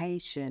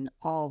application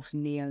of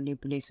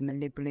neoliberalism and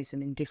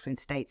liberalism in different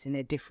states and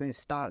their different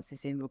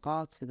stances in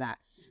regard to that.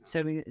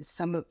 So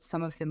some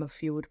of them are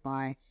fueled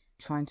by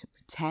trying to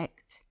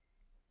protect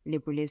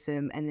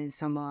liberalism, and then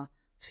some are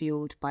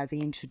fueled by the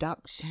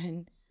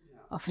introduction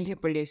of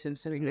liberalism.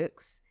 So it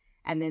looks,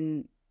 and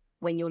then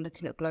when you're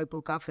looking at global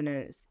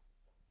governance,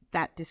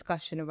 that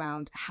discussion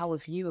around how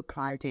have you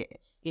applied it?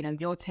 You know,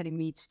 you're telling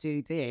me to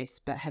do this,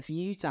 but have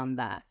you done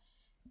that?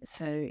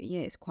 So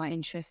yeah, it's quite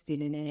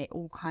interesting, and then it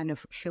all kind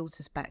of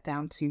filters back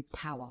down to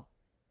power.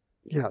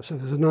 Yeah, so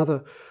there's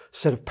another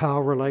set of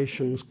power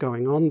relations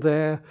going on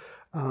there.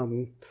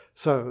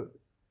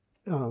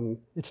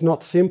 It's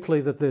not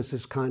simply that there's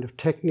this kind of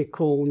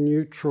technical,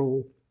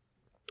 neutral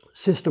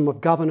system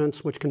of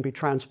governance which can be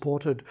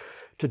transported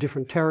to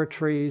different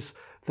territories,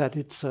 that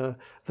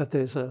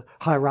there's a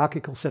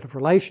hierarchical set of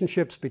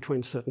relationships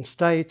between certain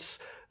states,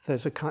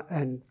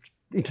 and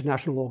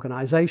international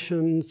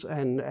organizations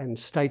and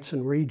states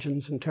and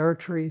regions and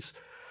territories.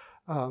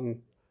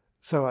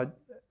 So I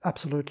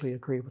absolutely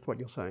agree with what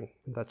you're saying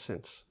in that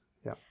sense.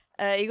 Yeah.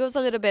 It goes a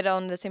little bit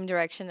on the same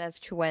direction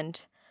as you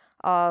went.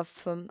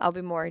 I'll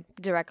be more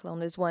direct on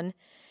this one.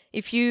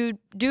 If you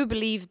do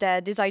believe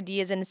that these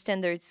ideas and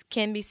standards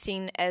can be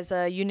seen as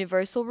a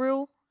universal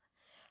rule,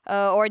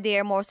 or they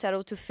are more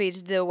settled to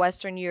fit the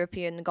Western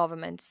European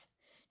governments,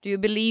 do you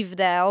believe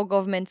that all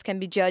governments can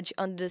be judged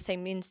under the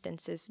same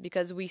instances?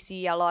 Because we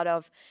see a lot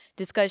of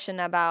discussion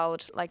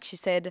about, like she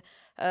said,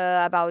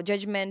 about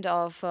judgment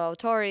of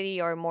authority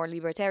or more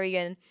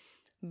libertarian,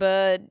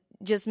 but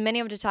just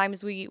many of the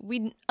times we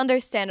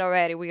understand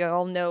already, we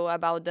all know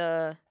about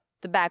the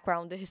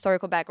background, the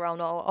historical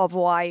background of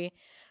why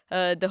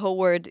the whole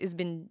world is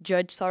being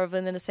judged sort of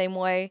in the same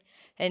way.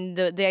 And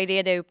the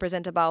idea that you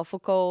present about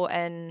Foucault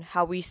and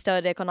how we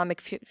study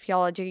economic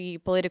theology,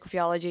 political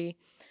theology,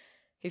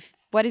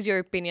 what is your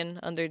opinion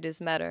under this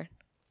matter?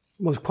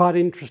 It was quite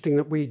interesting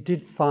that we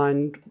did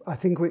find, I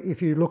think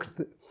if you look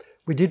at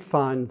we did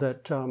find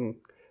that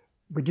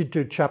we did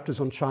do chapters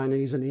on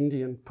Chinese and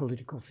Indian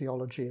political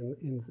theology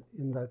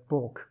in that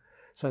book.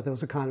 So there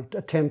was a kind of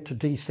attempt to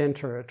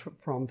decenter it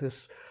from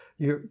this,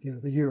 the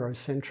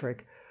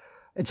Eurocentric.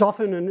 It's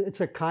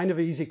a kind of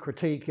easy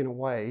critique in a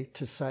way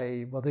to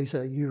say, well, these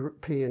are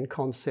European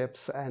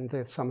concepts and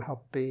they've somehow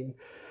been,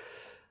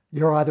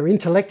 you're either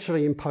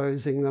intellectually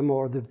imposing them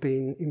or they've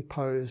been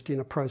imposed in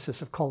a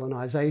process of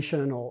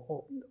colonization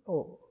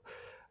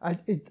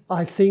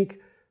I think,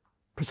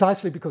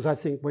 precisely because I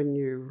think when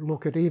you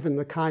look at even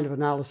the kind of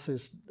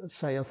analysis,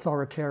 say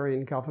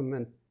authoritarian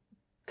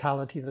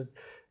governmentality that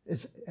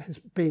has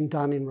been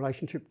done in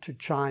relationship to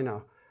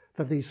China,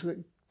 that these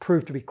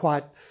prove to be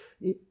quite,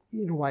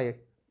 in a way,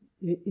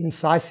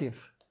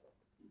 incisive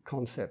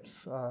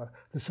concepts.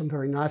 There's some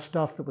very nice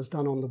stuff that was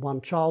done on the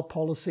one-child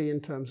policy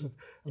in terms of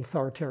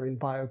authoritarian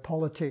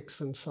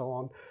biopolitics and so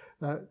on.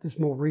 There's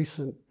more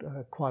recent,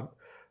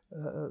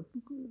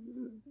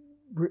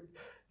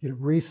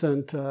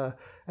 recent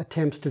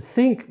attempts to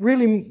think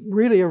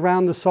really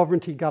around the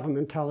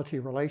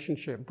sovereignty-governmentality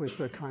relationship with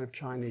the kind of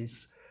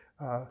Chinese,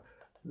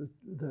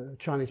 the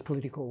Chinese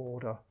political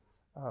order.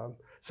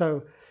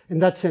 So in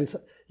that sense,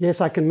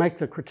 yes, I can make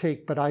the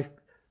critique, but I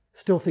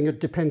still think it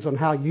depends on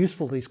how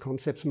useful these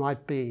concepts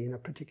might be in a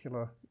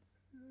particular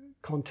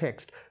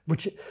context,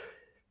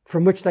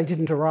 from which they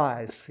didn't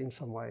arise in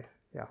some way.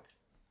 Yeah.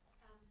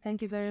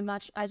 Thank you very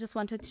much. I just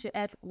wanted to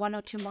add one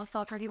or two more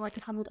thoughts. I really want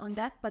to comment on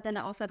that, but then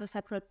I also have a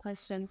separate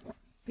question.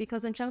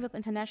 Because in terms of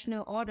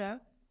international order,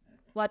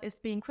 what is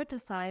being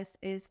criticized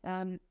is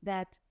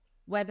that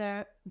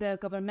whether the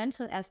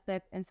governmental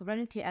aspect and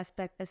sovereignty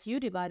aspect, as you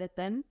divided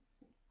them,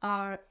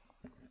 are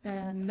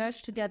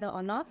merged together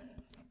or not,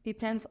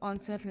 depends on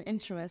certain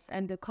interests.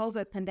 And the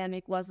COVID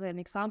pandemic was an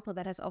example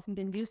that has often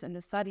been used in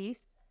the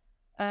studies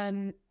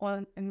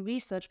or in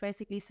research,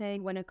 basically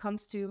saying when it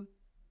comes to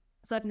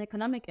certain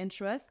economic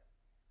interests,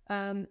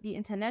 the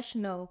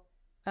international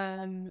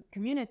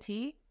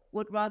community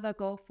would rather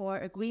go for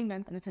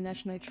agreement on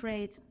international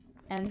trade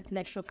and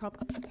intellectual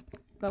property.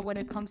 But when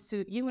it comes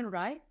to human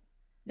rights,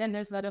 then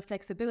there's a lot of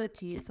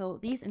flexibility. So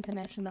these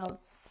international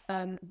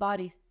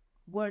bodies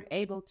were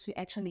able to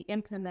actually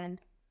implement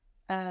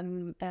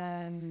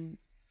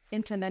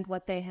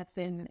what they have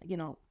been,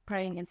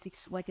 praying in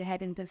what they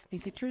had in the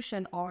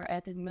institution or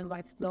at the human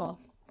rights law.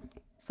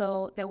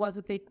 So there was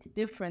a big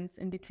difference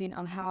in between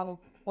on how,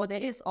 or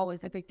there is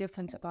always a big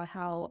difference about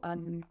how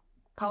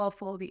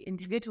powerful the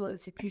individual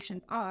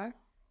institutions are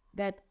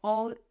that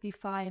all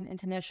define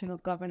international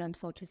governance,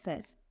 so to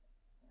say.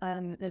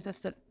 There's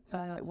just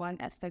one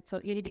aspect, so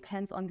it really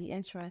depends on the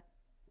interest.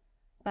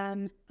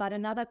 But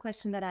another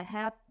question that I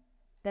have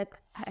that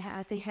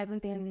I think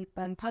haven't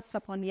been touched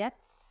upon yet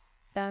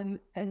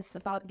is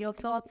about your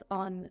thoughts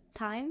on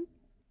time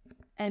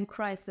and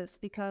crisis,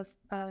 because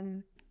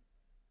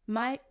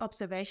my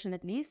observation,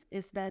 at least,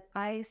 is that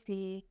I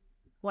see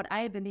what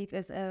I believe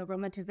is a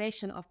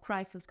romanticization of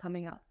crisis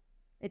coming up.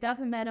 It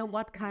doesn't matter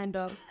what kind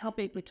of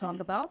topic we talk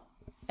about.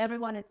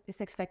 everyone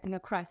is expecting a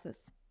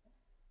crisis.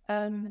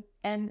 And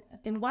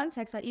in one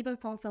text, I even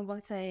found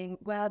someone saying,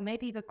 well,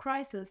 maybe the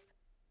crisis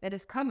that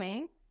is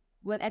coming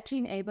will actually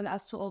enable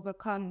us to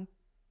overcome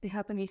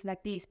dichotomies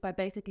like these by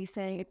basically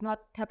saying it's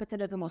not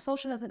capitalism or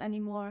socialism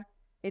anymore,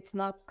 it's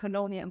not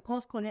colonial and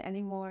post-colonial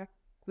anymore.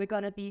 We're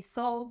going to be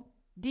so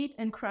deep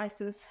in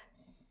crisis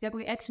that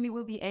we actually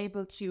will be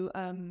able to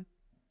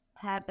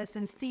have a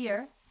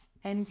sincere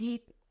and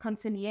deep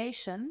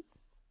conciliation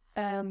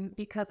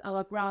because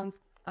our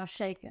grounds are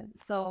shaken.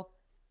 So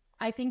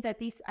I think that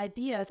these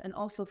ideas and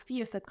also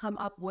fears that come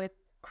up with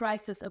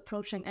crisis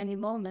approaching any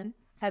moment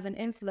have an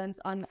influence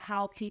on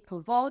how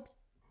people vote,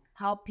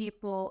 how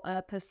people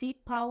perceive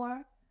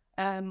power,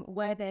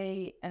 what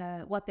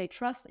they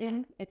trust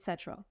in,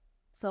 etc.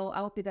 So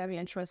I would be very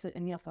interested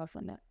in your thoughts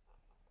on that.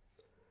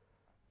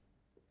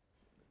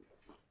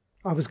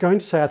 I was going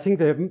to say, I think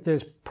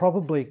there's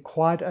probably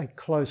quite a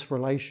close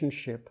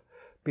relationship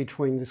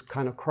between this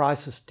kind of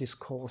crisis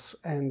discourse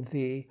and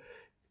the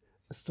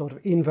sort of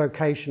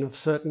invocation of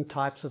certain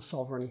types of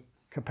sovereign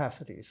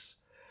capacities.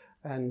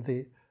 And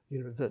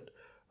that,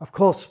 of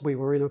course, we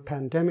were in a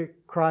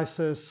pandemic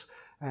crisis,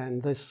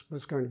 and this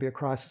was going to be a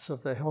crisis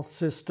of the health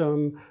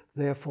system.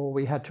 Therefore,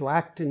 we had to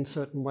act in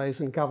certain ways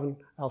and govern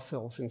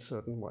ourselves in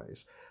certain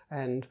ways.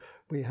 And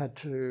we had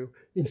to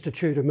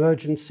institute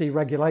emergency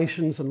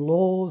regulations and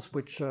laws,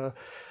 which of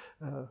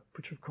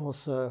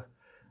course,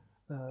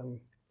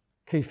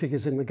 key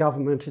figures in the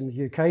government in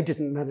the UK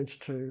didn't manage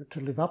to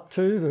live up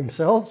to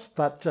themselves.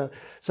 But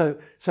so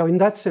in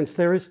that sense,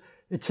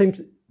 it seems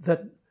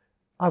that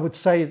I would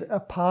say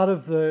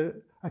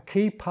a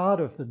key part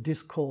of the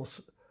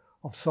discourse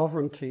of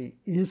sovereignty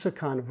is a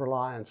kind of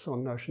reliance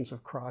on notions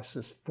of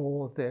crisis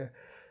for there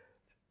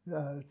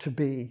to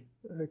be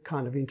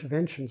kind of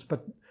interventions.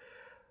 But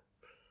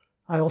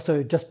I also,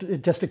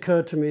 it just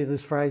occurred to me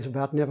this phrase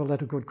about never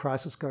let a good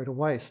crisis go to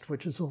waste,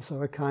 which is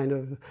also a kind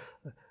of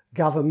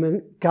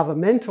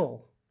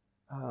governmental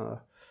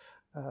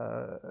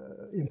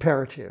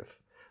imperative.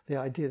 The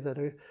idea that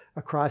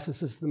a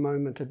crisis is the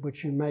moment at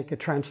which you make a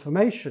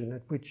transformation,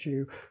 at which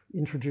you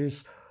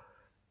introduce,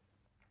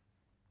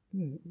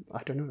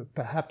 I don't know,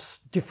 perhaps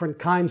different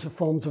kinds of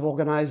forms of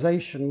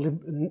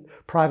organisation,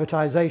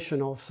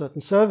 privatisation of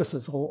certain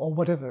services, or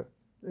whatever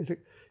it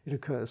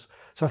occurs.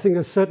 So I think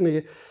there's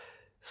certainly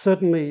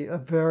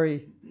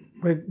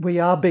we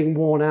are being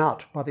worn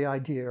out by the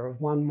idea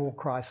of one more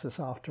crisis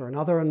after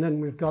another, and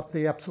then we've got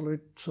the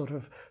absolute sort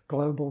of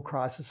global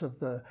crisis of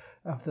the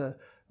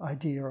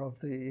idea of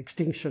the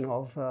extinction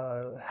of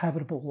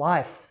habitable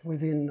life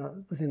within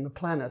the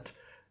planet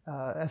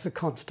as a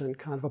constant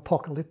kind of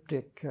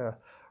apocalyptic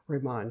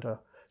reminder.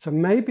 So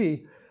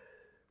maybe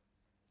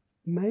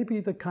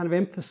the kind of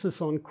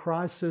emphasis on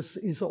crisis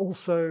is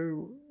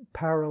also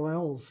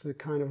parallels the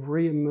kind of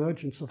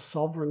re-emergence of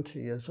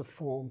sovereignty as a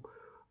form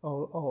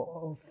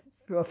of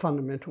a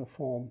fundamental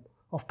form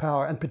of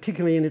power, and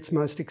particularly in its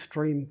most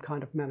extreme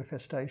kind of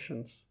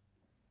manifestations.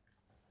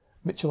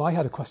 Mitchell, I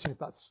had a question, if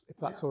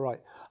that's all right.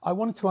 I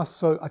wanted to ask,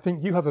 so I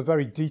think you have a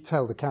very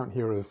detailed account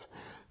here of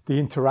the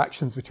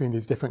interactions between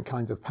these different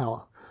kinds of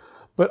power.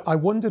 But I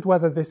wondered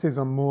whether this is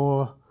a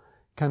more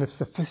kind of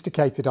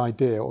sophisticated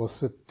idea or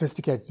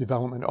sophisticated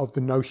development of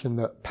the notion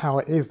that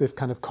power is this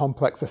kind of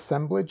complex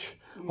assemblage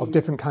of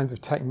different kinds of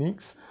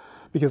techniques.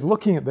 Because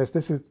looking at this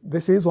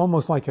is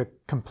almost like a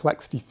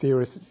complexity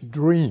theorist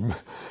dream,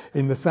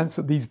 in the sense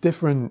that these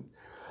different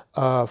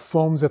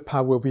forms of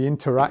power will be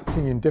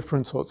interacting in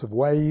different sorts of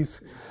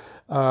ways.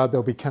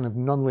 There'll be kind of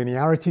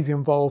non-linearities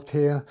involved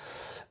here.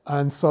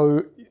 And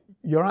so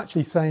you're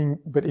actually saying,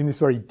 but in this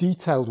very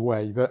detailed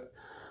way, that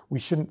we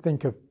shouldn't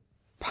think of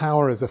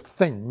power as a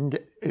thing.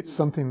 It's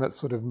something that's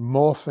sort of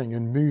morphing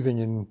and moving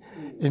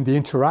in the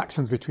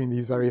interactions between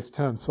these various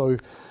terms. So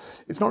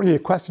it's not really a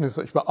question as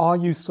such, but are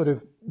you sort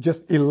of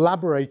just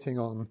elaborating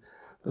on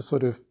the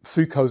sort of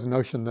Foucault's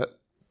notion that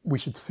we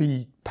should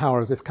see power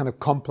as this kind of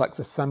complex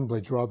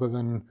assemblage rather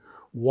than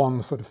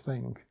one sort of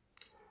thing?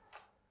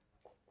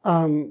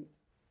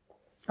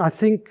 I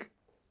think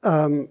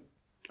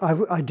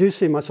I do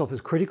see myself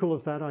as critical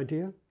of that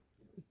idea,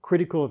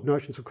 critical of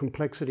notions of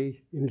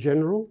complexity in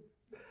general.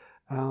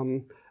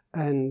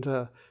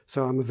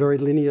 So I'm a very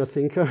linear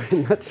thinker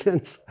in that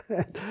sense.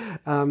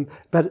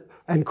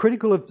 And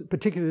critical of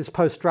particularly this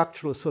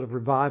post-structuralist sort of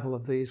revival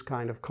of these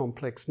kind of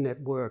complex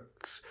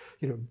networks,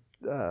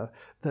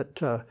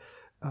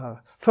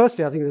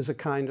 firstly, I think there's a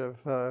kind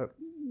of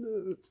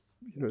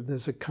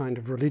there's a kind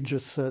of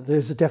religious,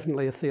 there's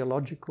definitely a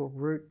theological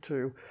root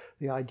to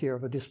the idea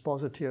of a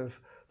dispositive.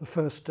 The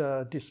first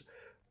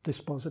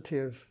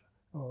dispositive,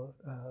 or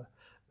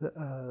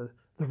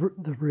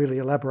the really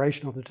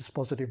elaboration of the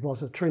dispositive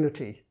was a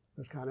trinity.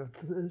 There's kind of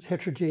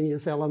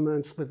heterogeneous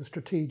elements with a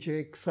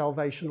strategic,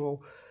 salvational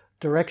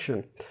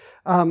direction.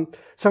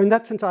 So in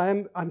that sense,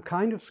 I'm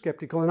kind of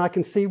skeptical, and I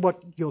can see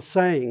what you're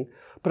saying,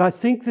 but I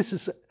think this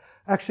is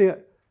actually,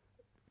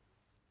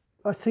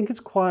 I think it's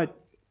quite,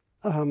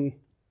 I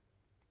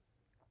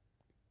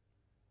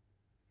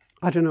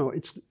don't know,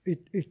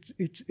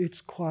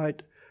 it's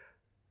quite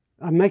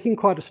making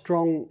quite a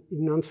strong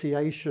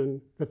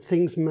enunciation that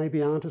things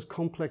maybe aren't as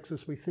complex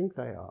as we think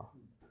they are.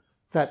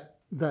 That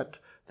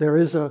there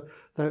is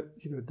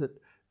that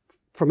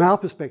from our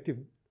perspective,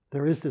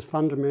 there is this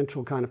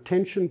fundamental kind of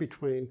tension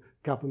between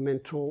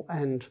governmental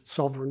and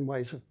sovereign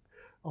ways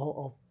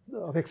of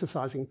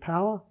exercising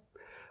power.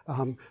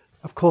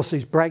 Of course,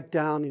 these break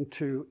down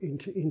into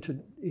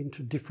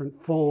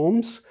different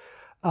forms,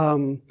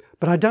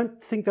 but I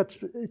don't think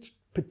it's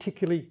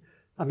particularly.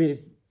 I mean,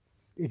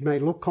 it may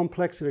look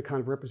complex in a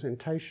kind of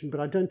representation, but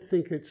I don't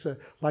think it's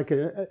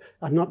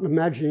I'm not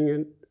imagining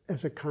it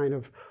as a kind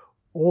of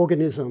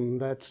organism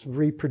that's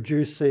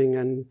reproducing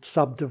and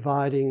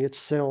subdividing its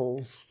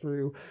cells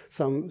through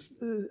some.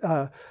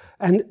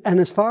 And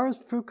as far as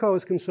Foucault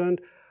is concerned,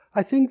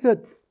 I think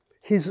that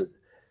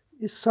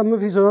some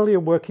of his earlier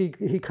work,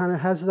 he kind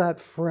of has that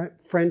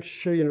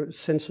French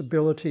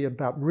sensibility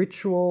about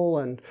ritual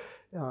and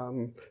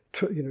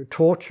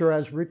torture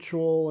as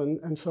ritual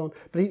and so on.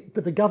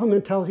 But the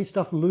governmentality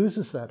stuff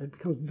loses that. It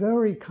becomes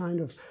very kind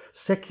of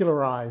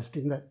secularized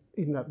in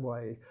that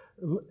way.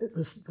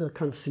 The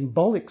kind of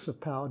symbolics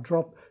of power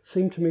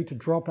seem to me to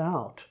drop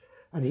out.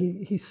 And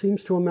he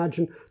seems to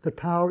imagine that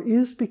power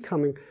is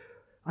becoming.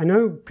 I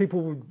know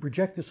people would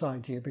reject this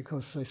idea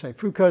because they say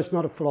Foucault's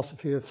not a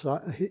philosophy of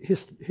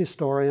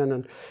historian,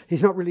 and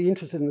he's not really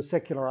interested in the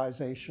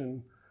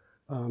secularization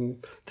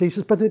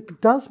thesis, but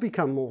it does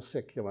become more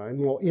secular and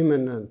more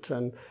immanent,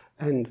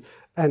 and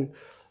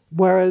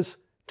whereas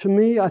to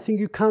me, I think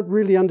you can't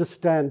really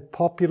understand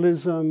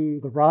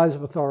populism, the rise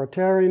of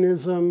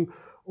authoritarianism,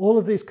 all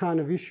of these kind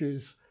of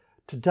issues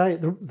today,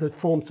 the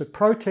forms that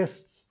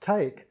protests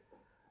take,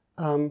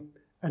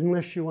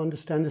 unless you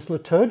understand this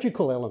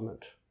liturgical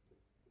element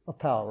of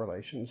power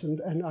relations,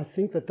 and I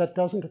think that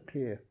doesn't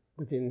appear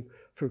within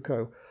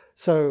Foucault.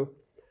 So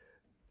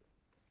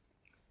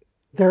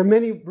there are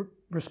many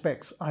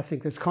respects, I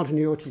think there's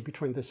continuity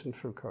between this and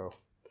Foucault,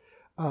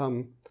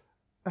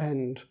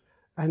 and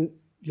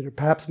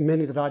perhaps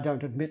many that I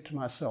don't admit to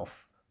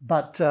myself.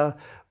 But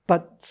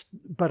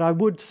I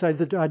would say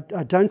that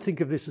I don't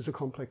think of this as a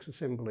complex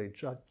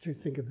assemblage. I do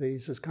think of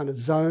these as kind of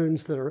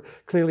zones that are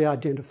clearly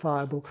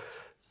identifiable.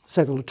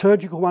 Say the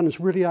liturgical one is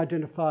really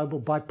identifiable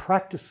by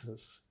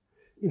practices,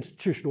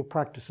 institutional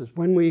practices.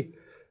 When we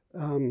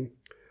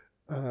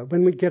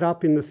get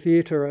up in the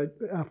theatre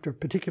after a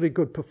particularly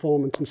good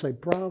performance and say,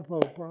 bravo,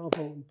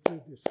 bravo, and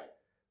do this,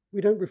 we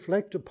don't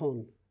reflect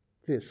upon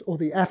this or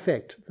the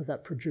affect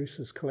that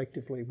produces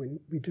collectively when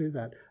we do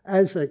that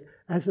as a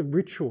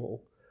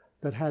ritual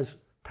that has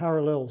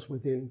parallels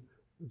within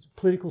the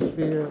political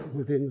sphere,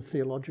 within the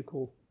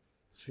theological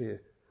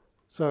sphere.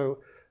 So,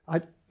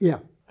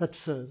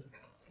 that's a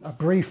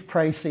brief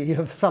précis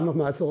of some of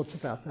my thoughts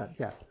about that,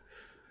 yeah.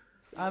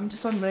 I'm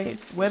just wondering,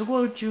 where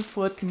would you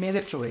put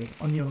military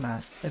on your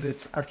map? Is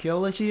it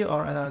archaeology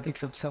or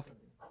analytics of self?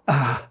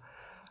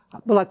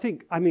 Well,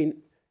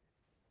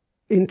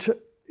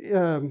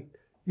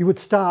 you would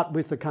start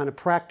with the kind of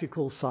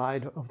practical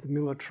side of the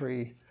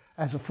military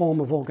as a form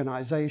of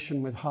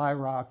organization with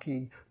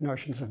hierarchy,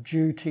 notions of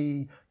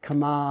duty,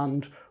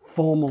 command,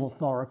 formal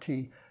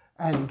authority,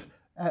 and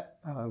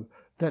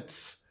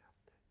that's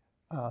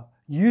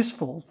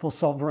useful for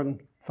sovereign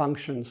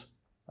functions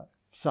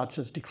such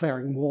as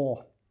declaring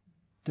war,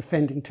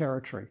 defending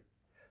territory.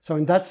 So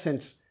in that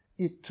sense,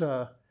 it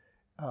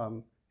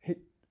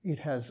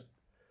has.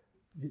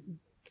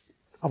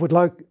 I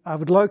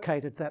would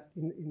locate it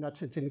in that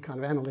sense in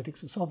kind of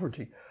analytics of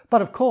sovereignty.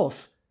 But of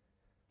course,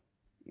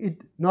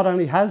 it not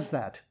only has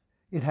that,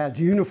 it has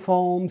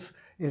uniforms,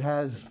 it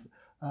has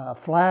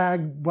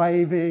flag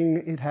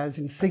waving, it has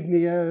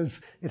insignias,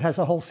 it has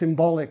a whole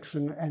symbolics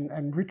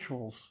and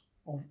rituals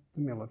of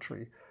the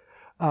military.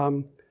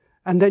 And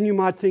then you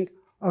might think,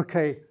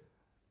 okay,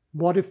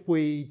 what if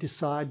we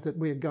decide that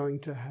we're going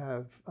to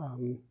have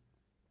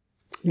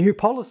new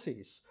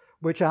policies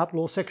which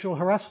outlaw sexual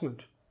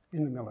harassment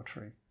in the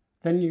military?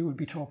 Then you would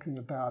be talking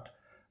about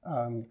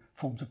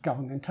forms of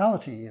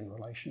governmentality in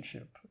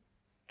relationship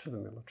to the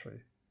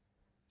military.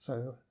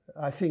 So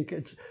I think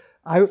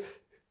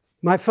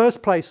my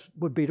first place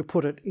would be to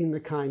put it in the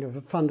kind of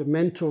a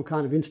fundamental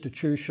kind of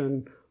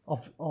institution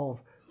of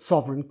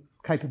sovereign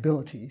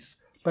capabilities.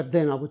 But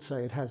then I would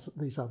say it has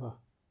these other.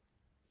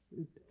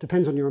 It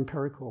depends on your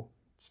empirical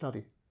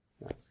study.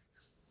 Yeah.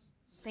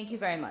 Thank you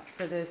very much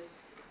for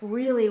this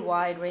really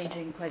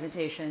wide-ranging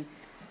presentation,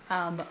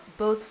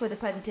 both for the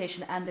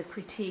presentation and the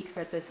critique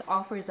that this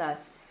offers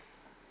us.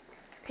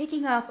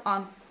 Picking up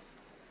on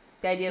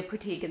the idea of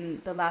critique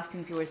and the last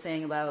things you were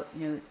saying about,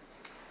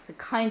 the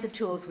kinds of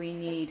tools we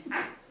need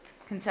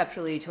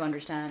conceptually to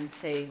understand,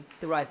 say,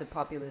 the rise of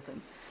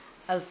populism.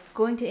 I was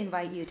going to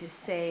invite you to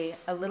say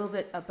a little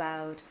bit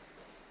about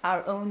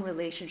our own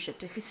relationship,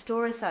 to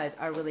historicize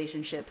our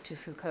relationship to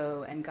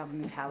Foucault and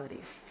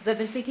governmentality. Because I've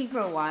been thinking for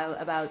a while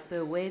about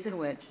the ways in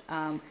which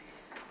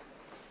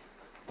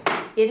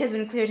it has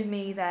been clear to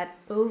me that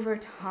over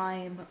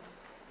time,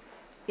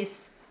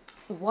 it's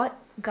what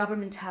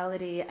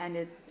governmentality and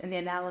the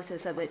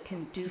analysis of it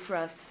can do for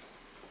us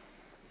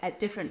at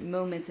different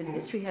moments in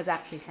history has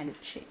actually kind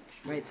of changed,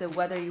 right? So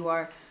whether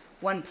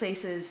one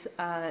places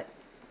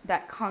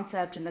that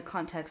concept in the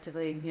context of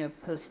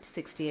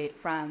post-68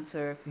 France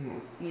or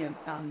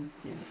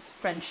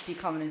French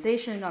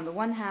decolonization on the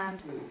one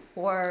hand,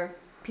 or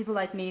people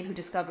like me who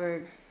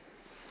discovered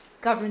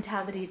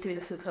governmentality through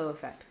the Foucault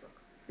effect.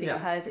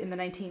 Because in the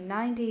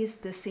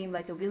 1990s, this seemed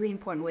like a really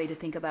important way to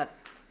think about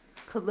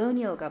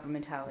colonial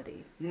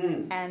governmentality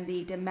and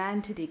the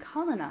demand to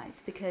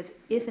decolonize, because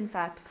if in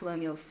fact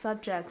colonial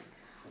subjects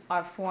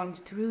are formed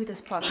through this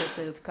process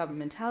of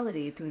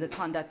governmentality, through the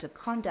conduct of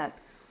conduct,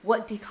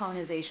 what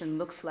decolonization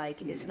looks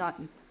like is not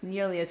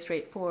nearly as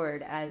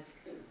straightforward as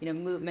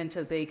movements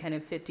of the kind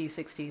of 50s,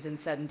 60s, and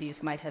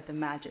 70s might have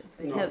imagined.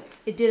 No. So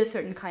it did a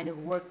certain kind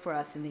of work for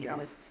us in the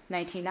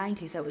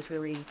 1990s that was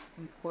really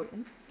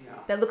important. Yeah.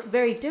 That looks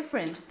very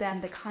different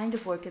than the kind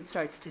of work it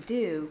starts to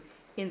do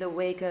in the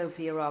wake of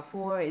the Iraq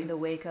War, in the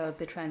wake of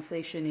the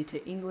translation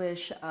into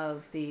English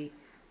of the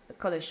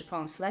Collège de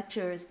France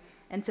lectures.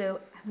 And so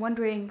I'm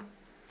wondering,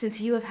 since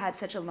you have had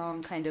such a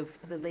long kind of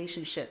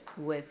relationship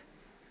with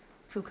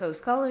Foucault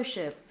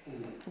scholarship,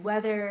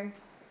 whether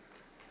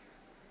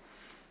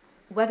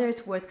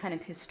it's worth kind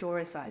of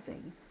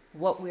historicizing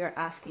what we are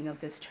asking of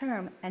this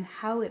term and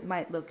how it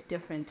might look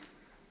different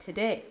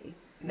today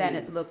than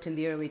it looked in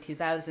the early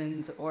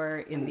 2000s or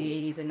in the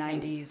 80s and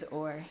 90s,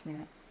 or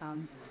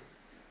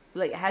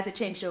has it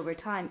changed over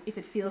time? If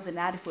it feels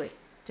inadequate,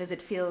 does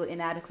it feel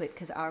inadequate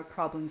because our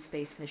problem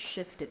space has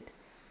shifted?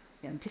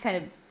 To kind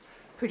of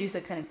produce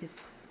a kind of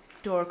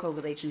historical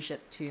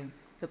relationship to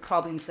the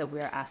problems that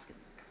we're asking,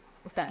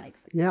 if that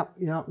makes sense. Yeah.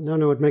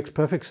 No, it makes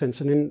perfect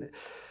sense. And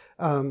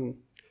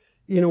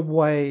in a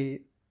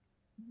way,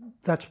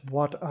 that's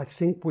what I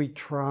think we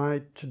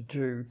tried to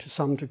do to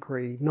some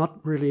degree,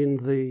 not really in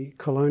the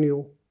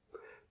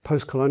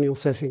post-colonial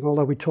setting,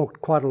 although we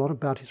talked quite a lot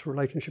about his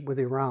relationship with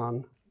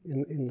Iran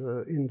in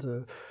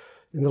the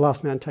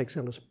Last Man Takes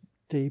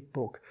LSD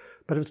book.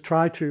 But it was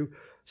try to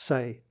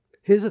say,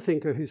 here's a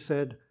thinker who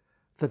said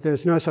that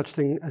there's no such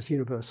thing as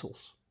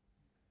universals,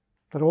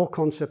 that all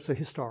concepts are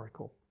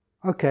historical.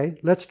 Okay,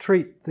 let's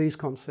treat these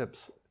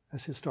concepts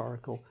as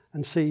historical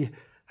and see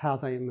how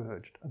they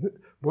emerged.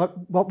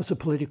 What was the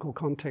political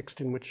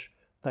context in which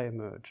they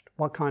emerged?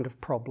 What kind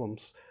of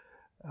problems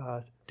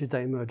did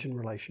they emerge in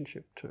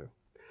relationship to?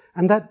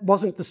 And that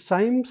wasn't the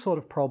same sort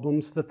of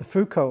problems that the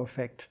Foucault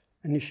effect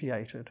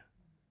initiated.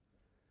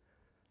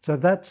 So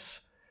that's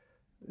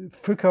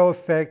Foucault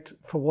effect,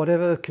 for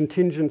whatever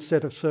contingent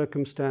set of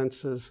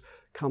circumstances,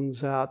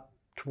 comes out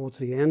towards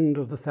the end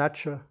of the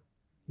Thatcher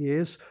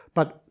years,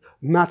 but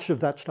much of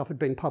that stuff had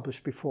been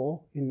published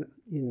before in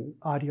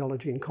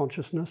Ideology and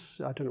Consciousness.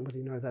 I don't know whether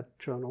you know that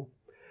journal.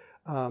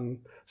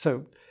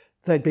 So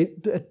they'd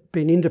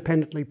been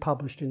independently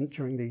published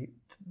during the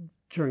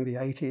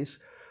 80s.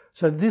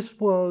 So this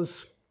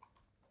was,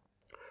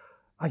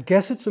 I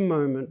guess it's a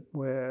moment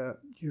where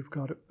you've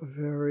got a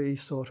very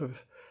sort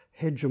of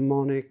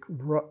hegemonic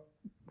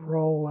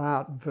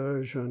roll-out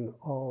version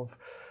of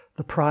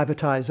the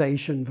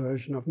privatization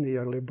version of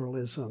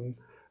neoliberalism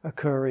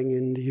occurring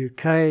in the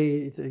UK,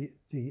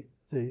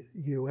 the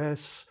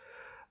US.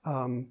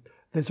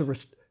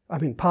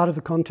 Part of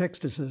the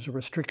context is there's a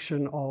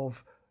restriction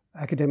of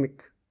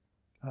academic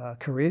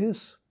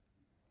careers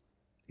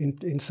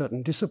in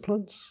certain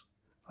disciplines,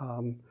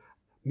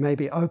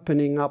 maybe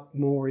opening up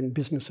more in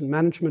business and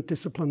management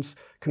disciplines,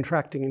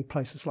 contracting in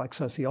places like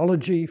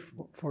sociology,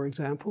 for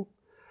example.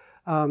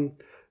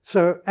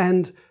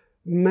 And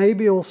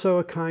maybe also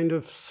a kind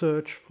of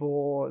search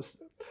for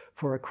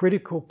a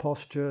critical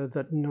posture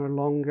that no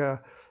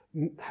longer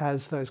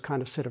has those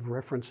kind of set of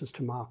references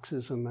to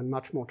Marxism and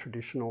much more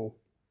traditional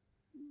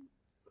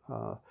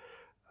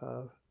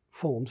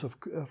forms of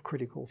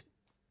critical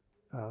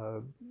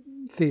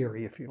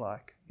theory, if you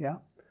like. Yeah.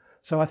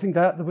 So I think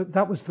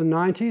that was the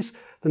 90s.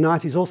 The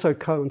 90s also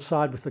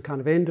coincide with the kind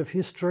of end of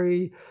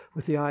history,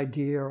 with the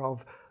idea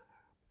of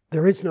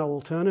there is no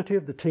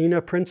alternative, the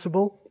Tina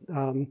principle,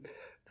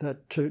 that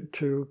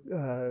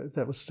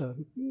was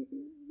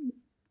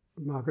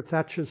Margaret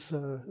Thatcher's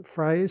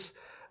phrase.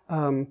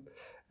 And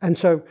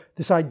so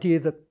this idea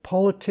that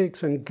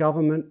politics and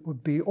government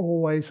would be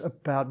always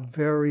about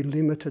very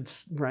limited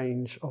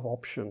range of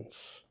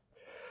options.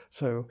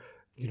 So,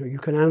 you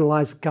can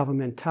analyze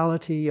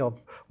governmentality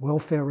of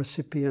welfare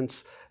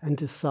recipients and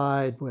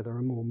decide whether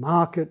a more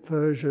market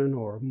version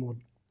or a more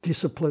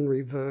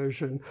disciplinary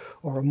version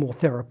or a more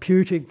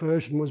therapeutic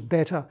version was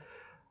better.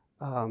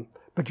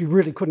 But you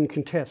really couldn't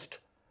contest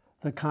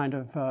the kind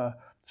of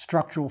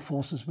structural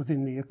forces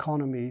within the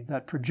economy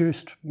that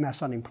produced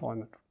mass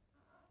unemployment.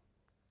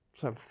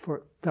 So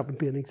that would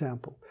be an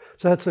example.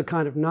 So that's the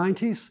kind of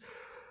 90s.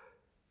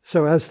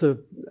 So as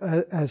the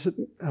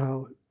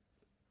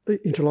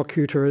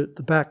interlocutor at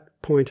the back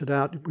pointed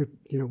out,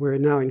 we're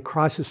now in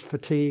crisis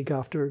fatigue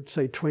after,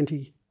 say,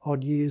 20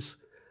 odd years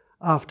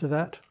after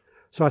that.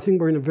 So I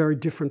think we're in a very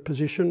different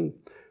position.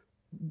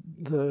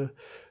 There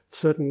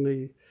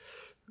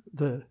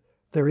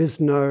is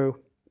no,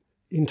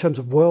 in terms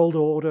of world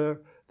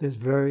order, there's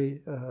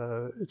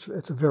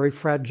it's a very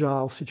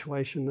fragile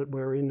situation that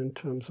we're in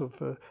terms of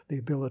the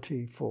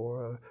ability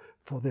for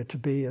there to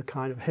be a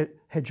kind of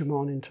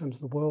hegemon in terms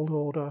of the world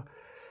order.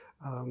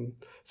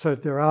 So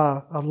there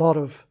are a lot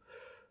of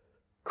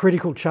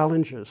critical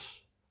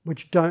challenges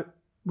which go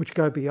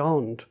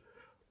beyond.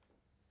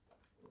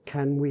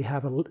 Can we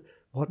have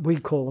what we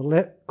call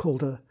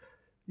in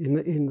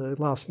the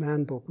Last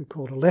Man book we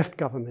called a left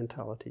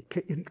governmentality?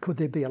 Could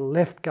there be a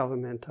left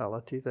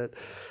governmentality that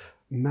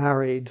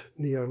married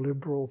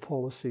neoliberal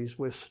policies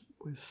with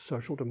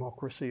social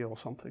democracy or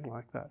something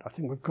like that? I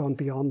think we've gone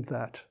beyond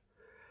that.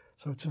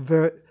 So it's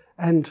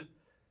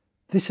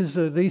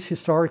these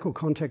historical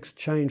contexts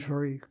change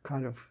very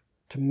kind of,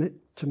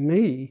 to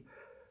me,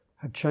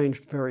 have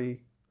changed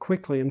very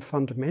quickly and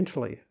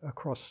fundamentally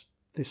across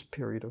this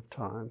period of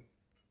time.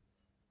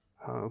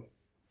 Do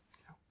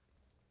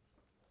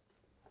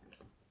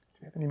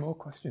you have any more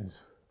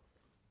questions?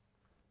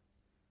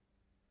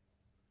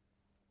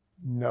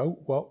 No?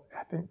 Well,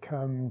 I think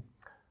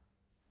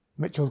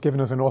Mitchell's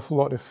given us an awful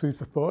lot of food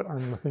for thought,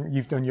 and I think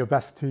you've done your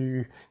best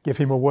to give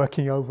him a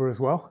working over as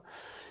well.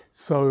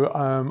 So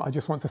I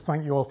just want to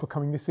thank you all for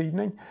coming this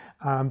evening.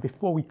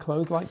 Before we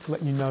close, I'd like to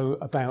let you know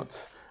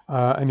about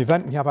an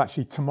event we have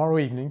actually tomorrow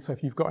evening. So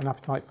if you've got an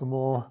appetite for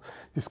more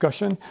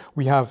discussion,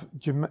 we have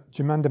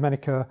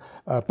Domenica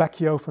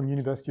Becchio from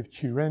University of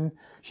Turin.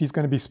 She's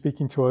going to be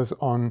speaking to us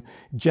on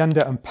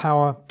gender and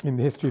power in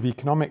the history of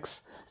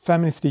economics,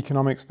 feminist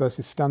economics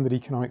versus standard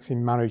economics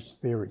in marriage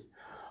theory.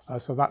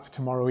 So that's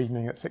tomorrow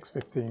evening at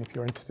 6:15 if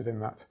you're interested in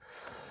that.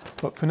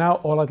 But for now,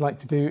 all I'd like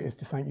to do is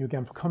to thank you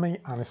again for coming,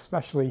 and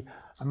especially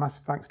a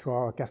massive thanks to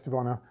our guest of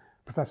honour,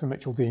 Professor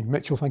Mitchell Dean.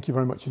 Mitchell, thank you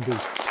very much indeed.